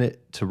take a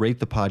minute to rate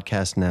the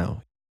podcast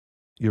now.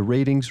 Your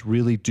ratings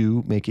really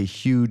do make a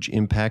huge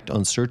impact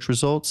on search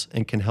results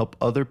and can help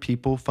other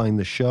people find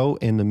the show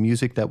and the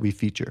music that we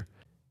feature.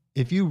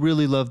 If you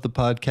really love the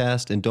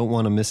podcast and don't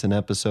want to miss an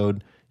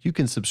episode, you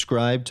can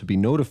subscribe to be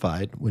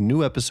notified when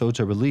new episodes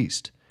are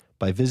released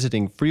by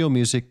visiting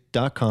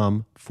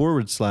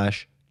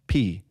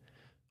friomusic.com/p.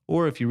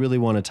 Or if you really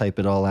want to type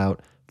it all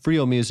out,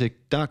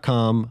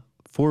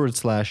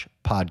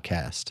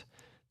 friomusic.com/podcast.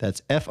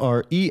 That's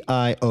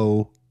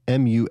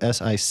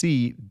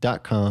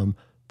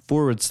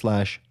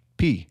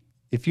friomusic.com/P.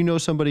 If you know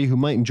somebody who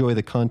might enjoy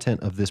the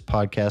content of this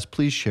podcast,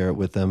 please share it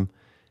with them.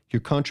 Your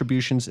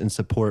contributions and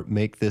support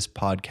make this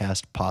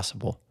podcast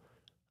possible.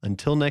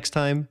 Until next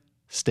time,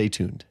 stay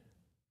tuned.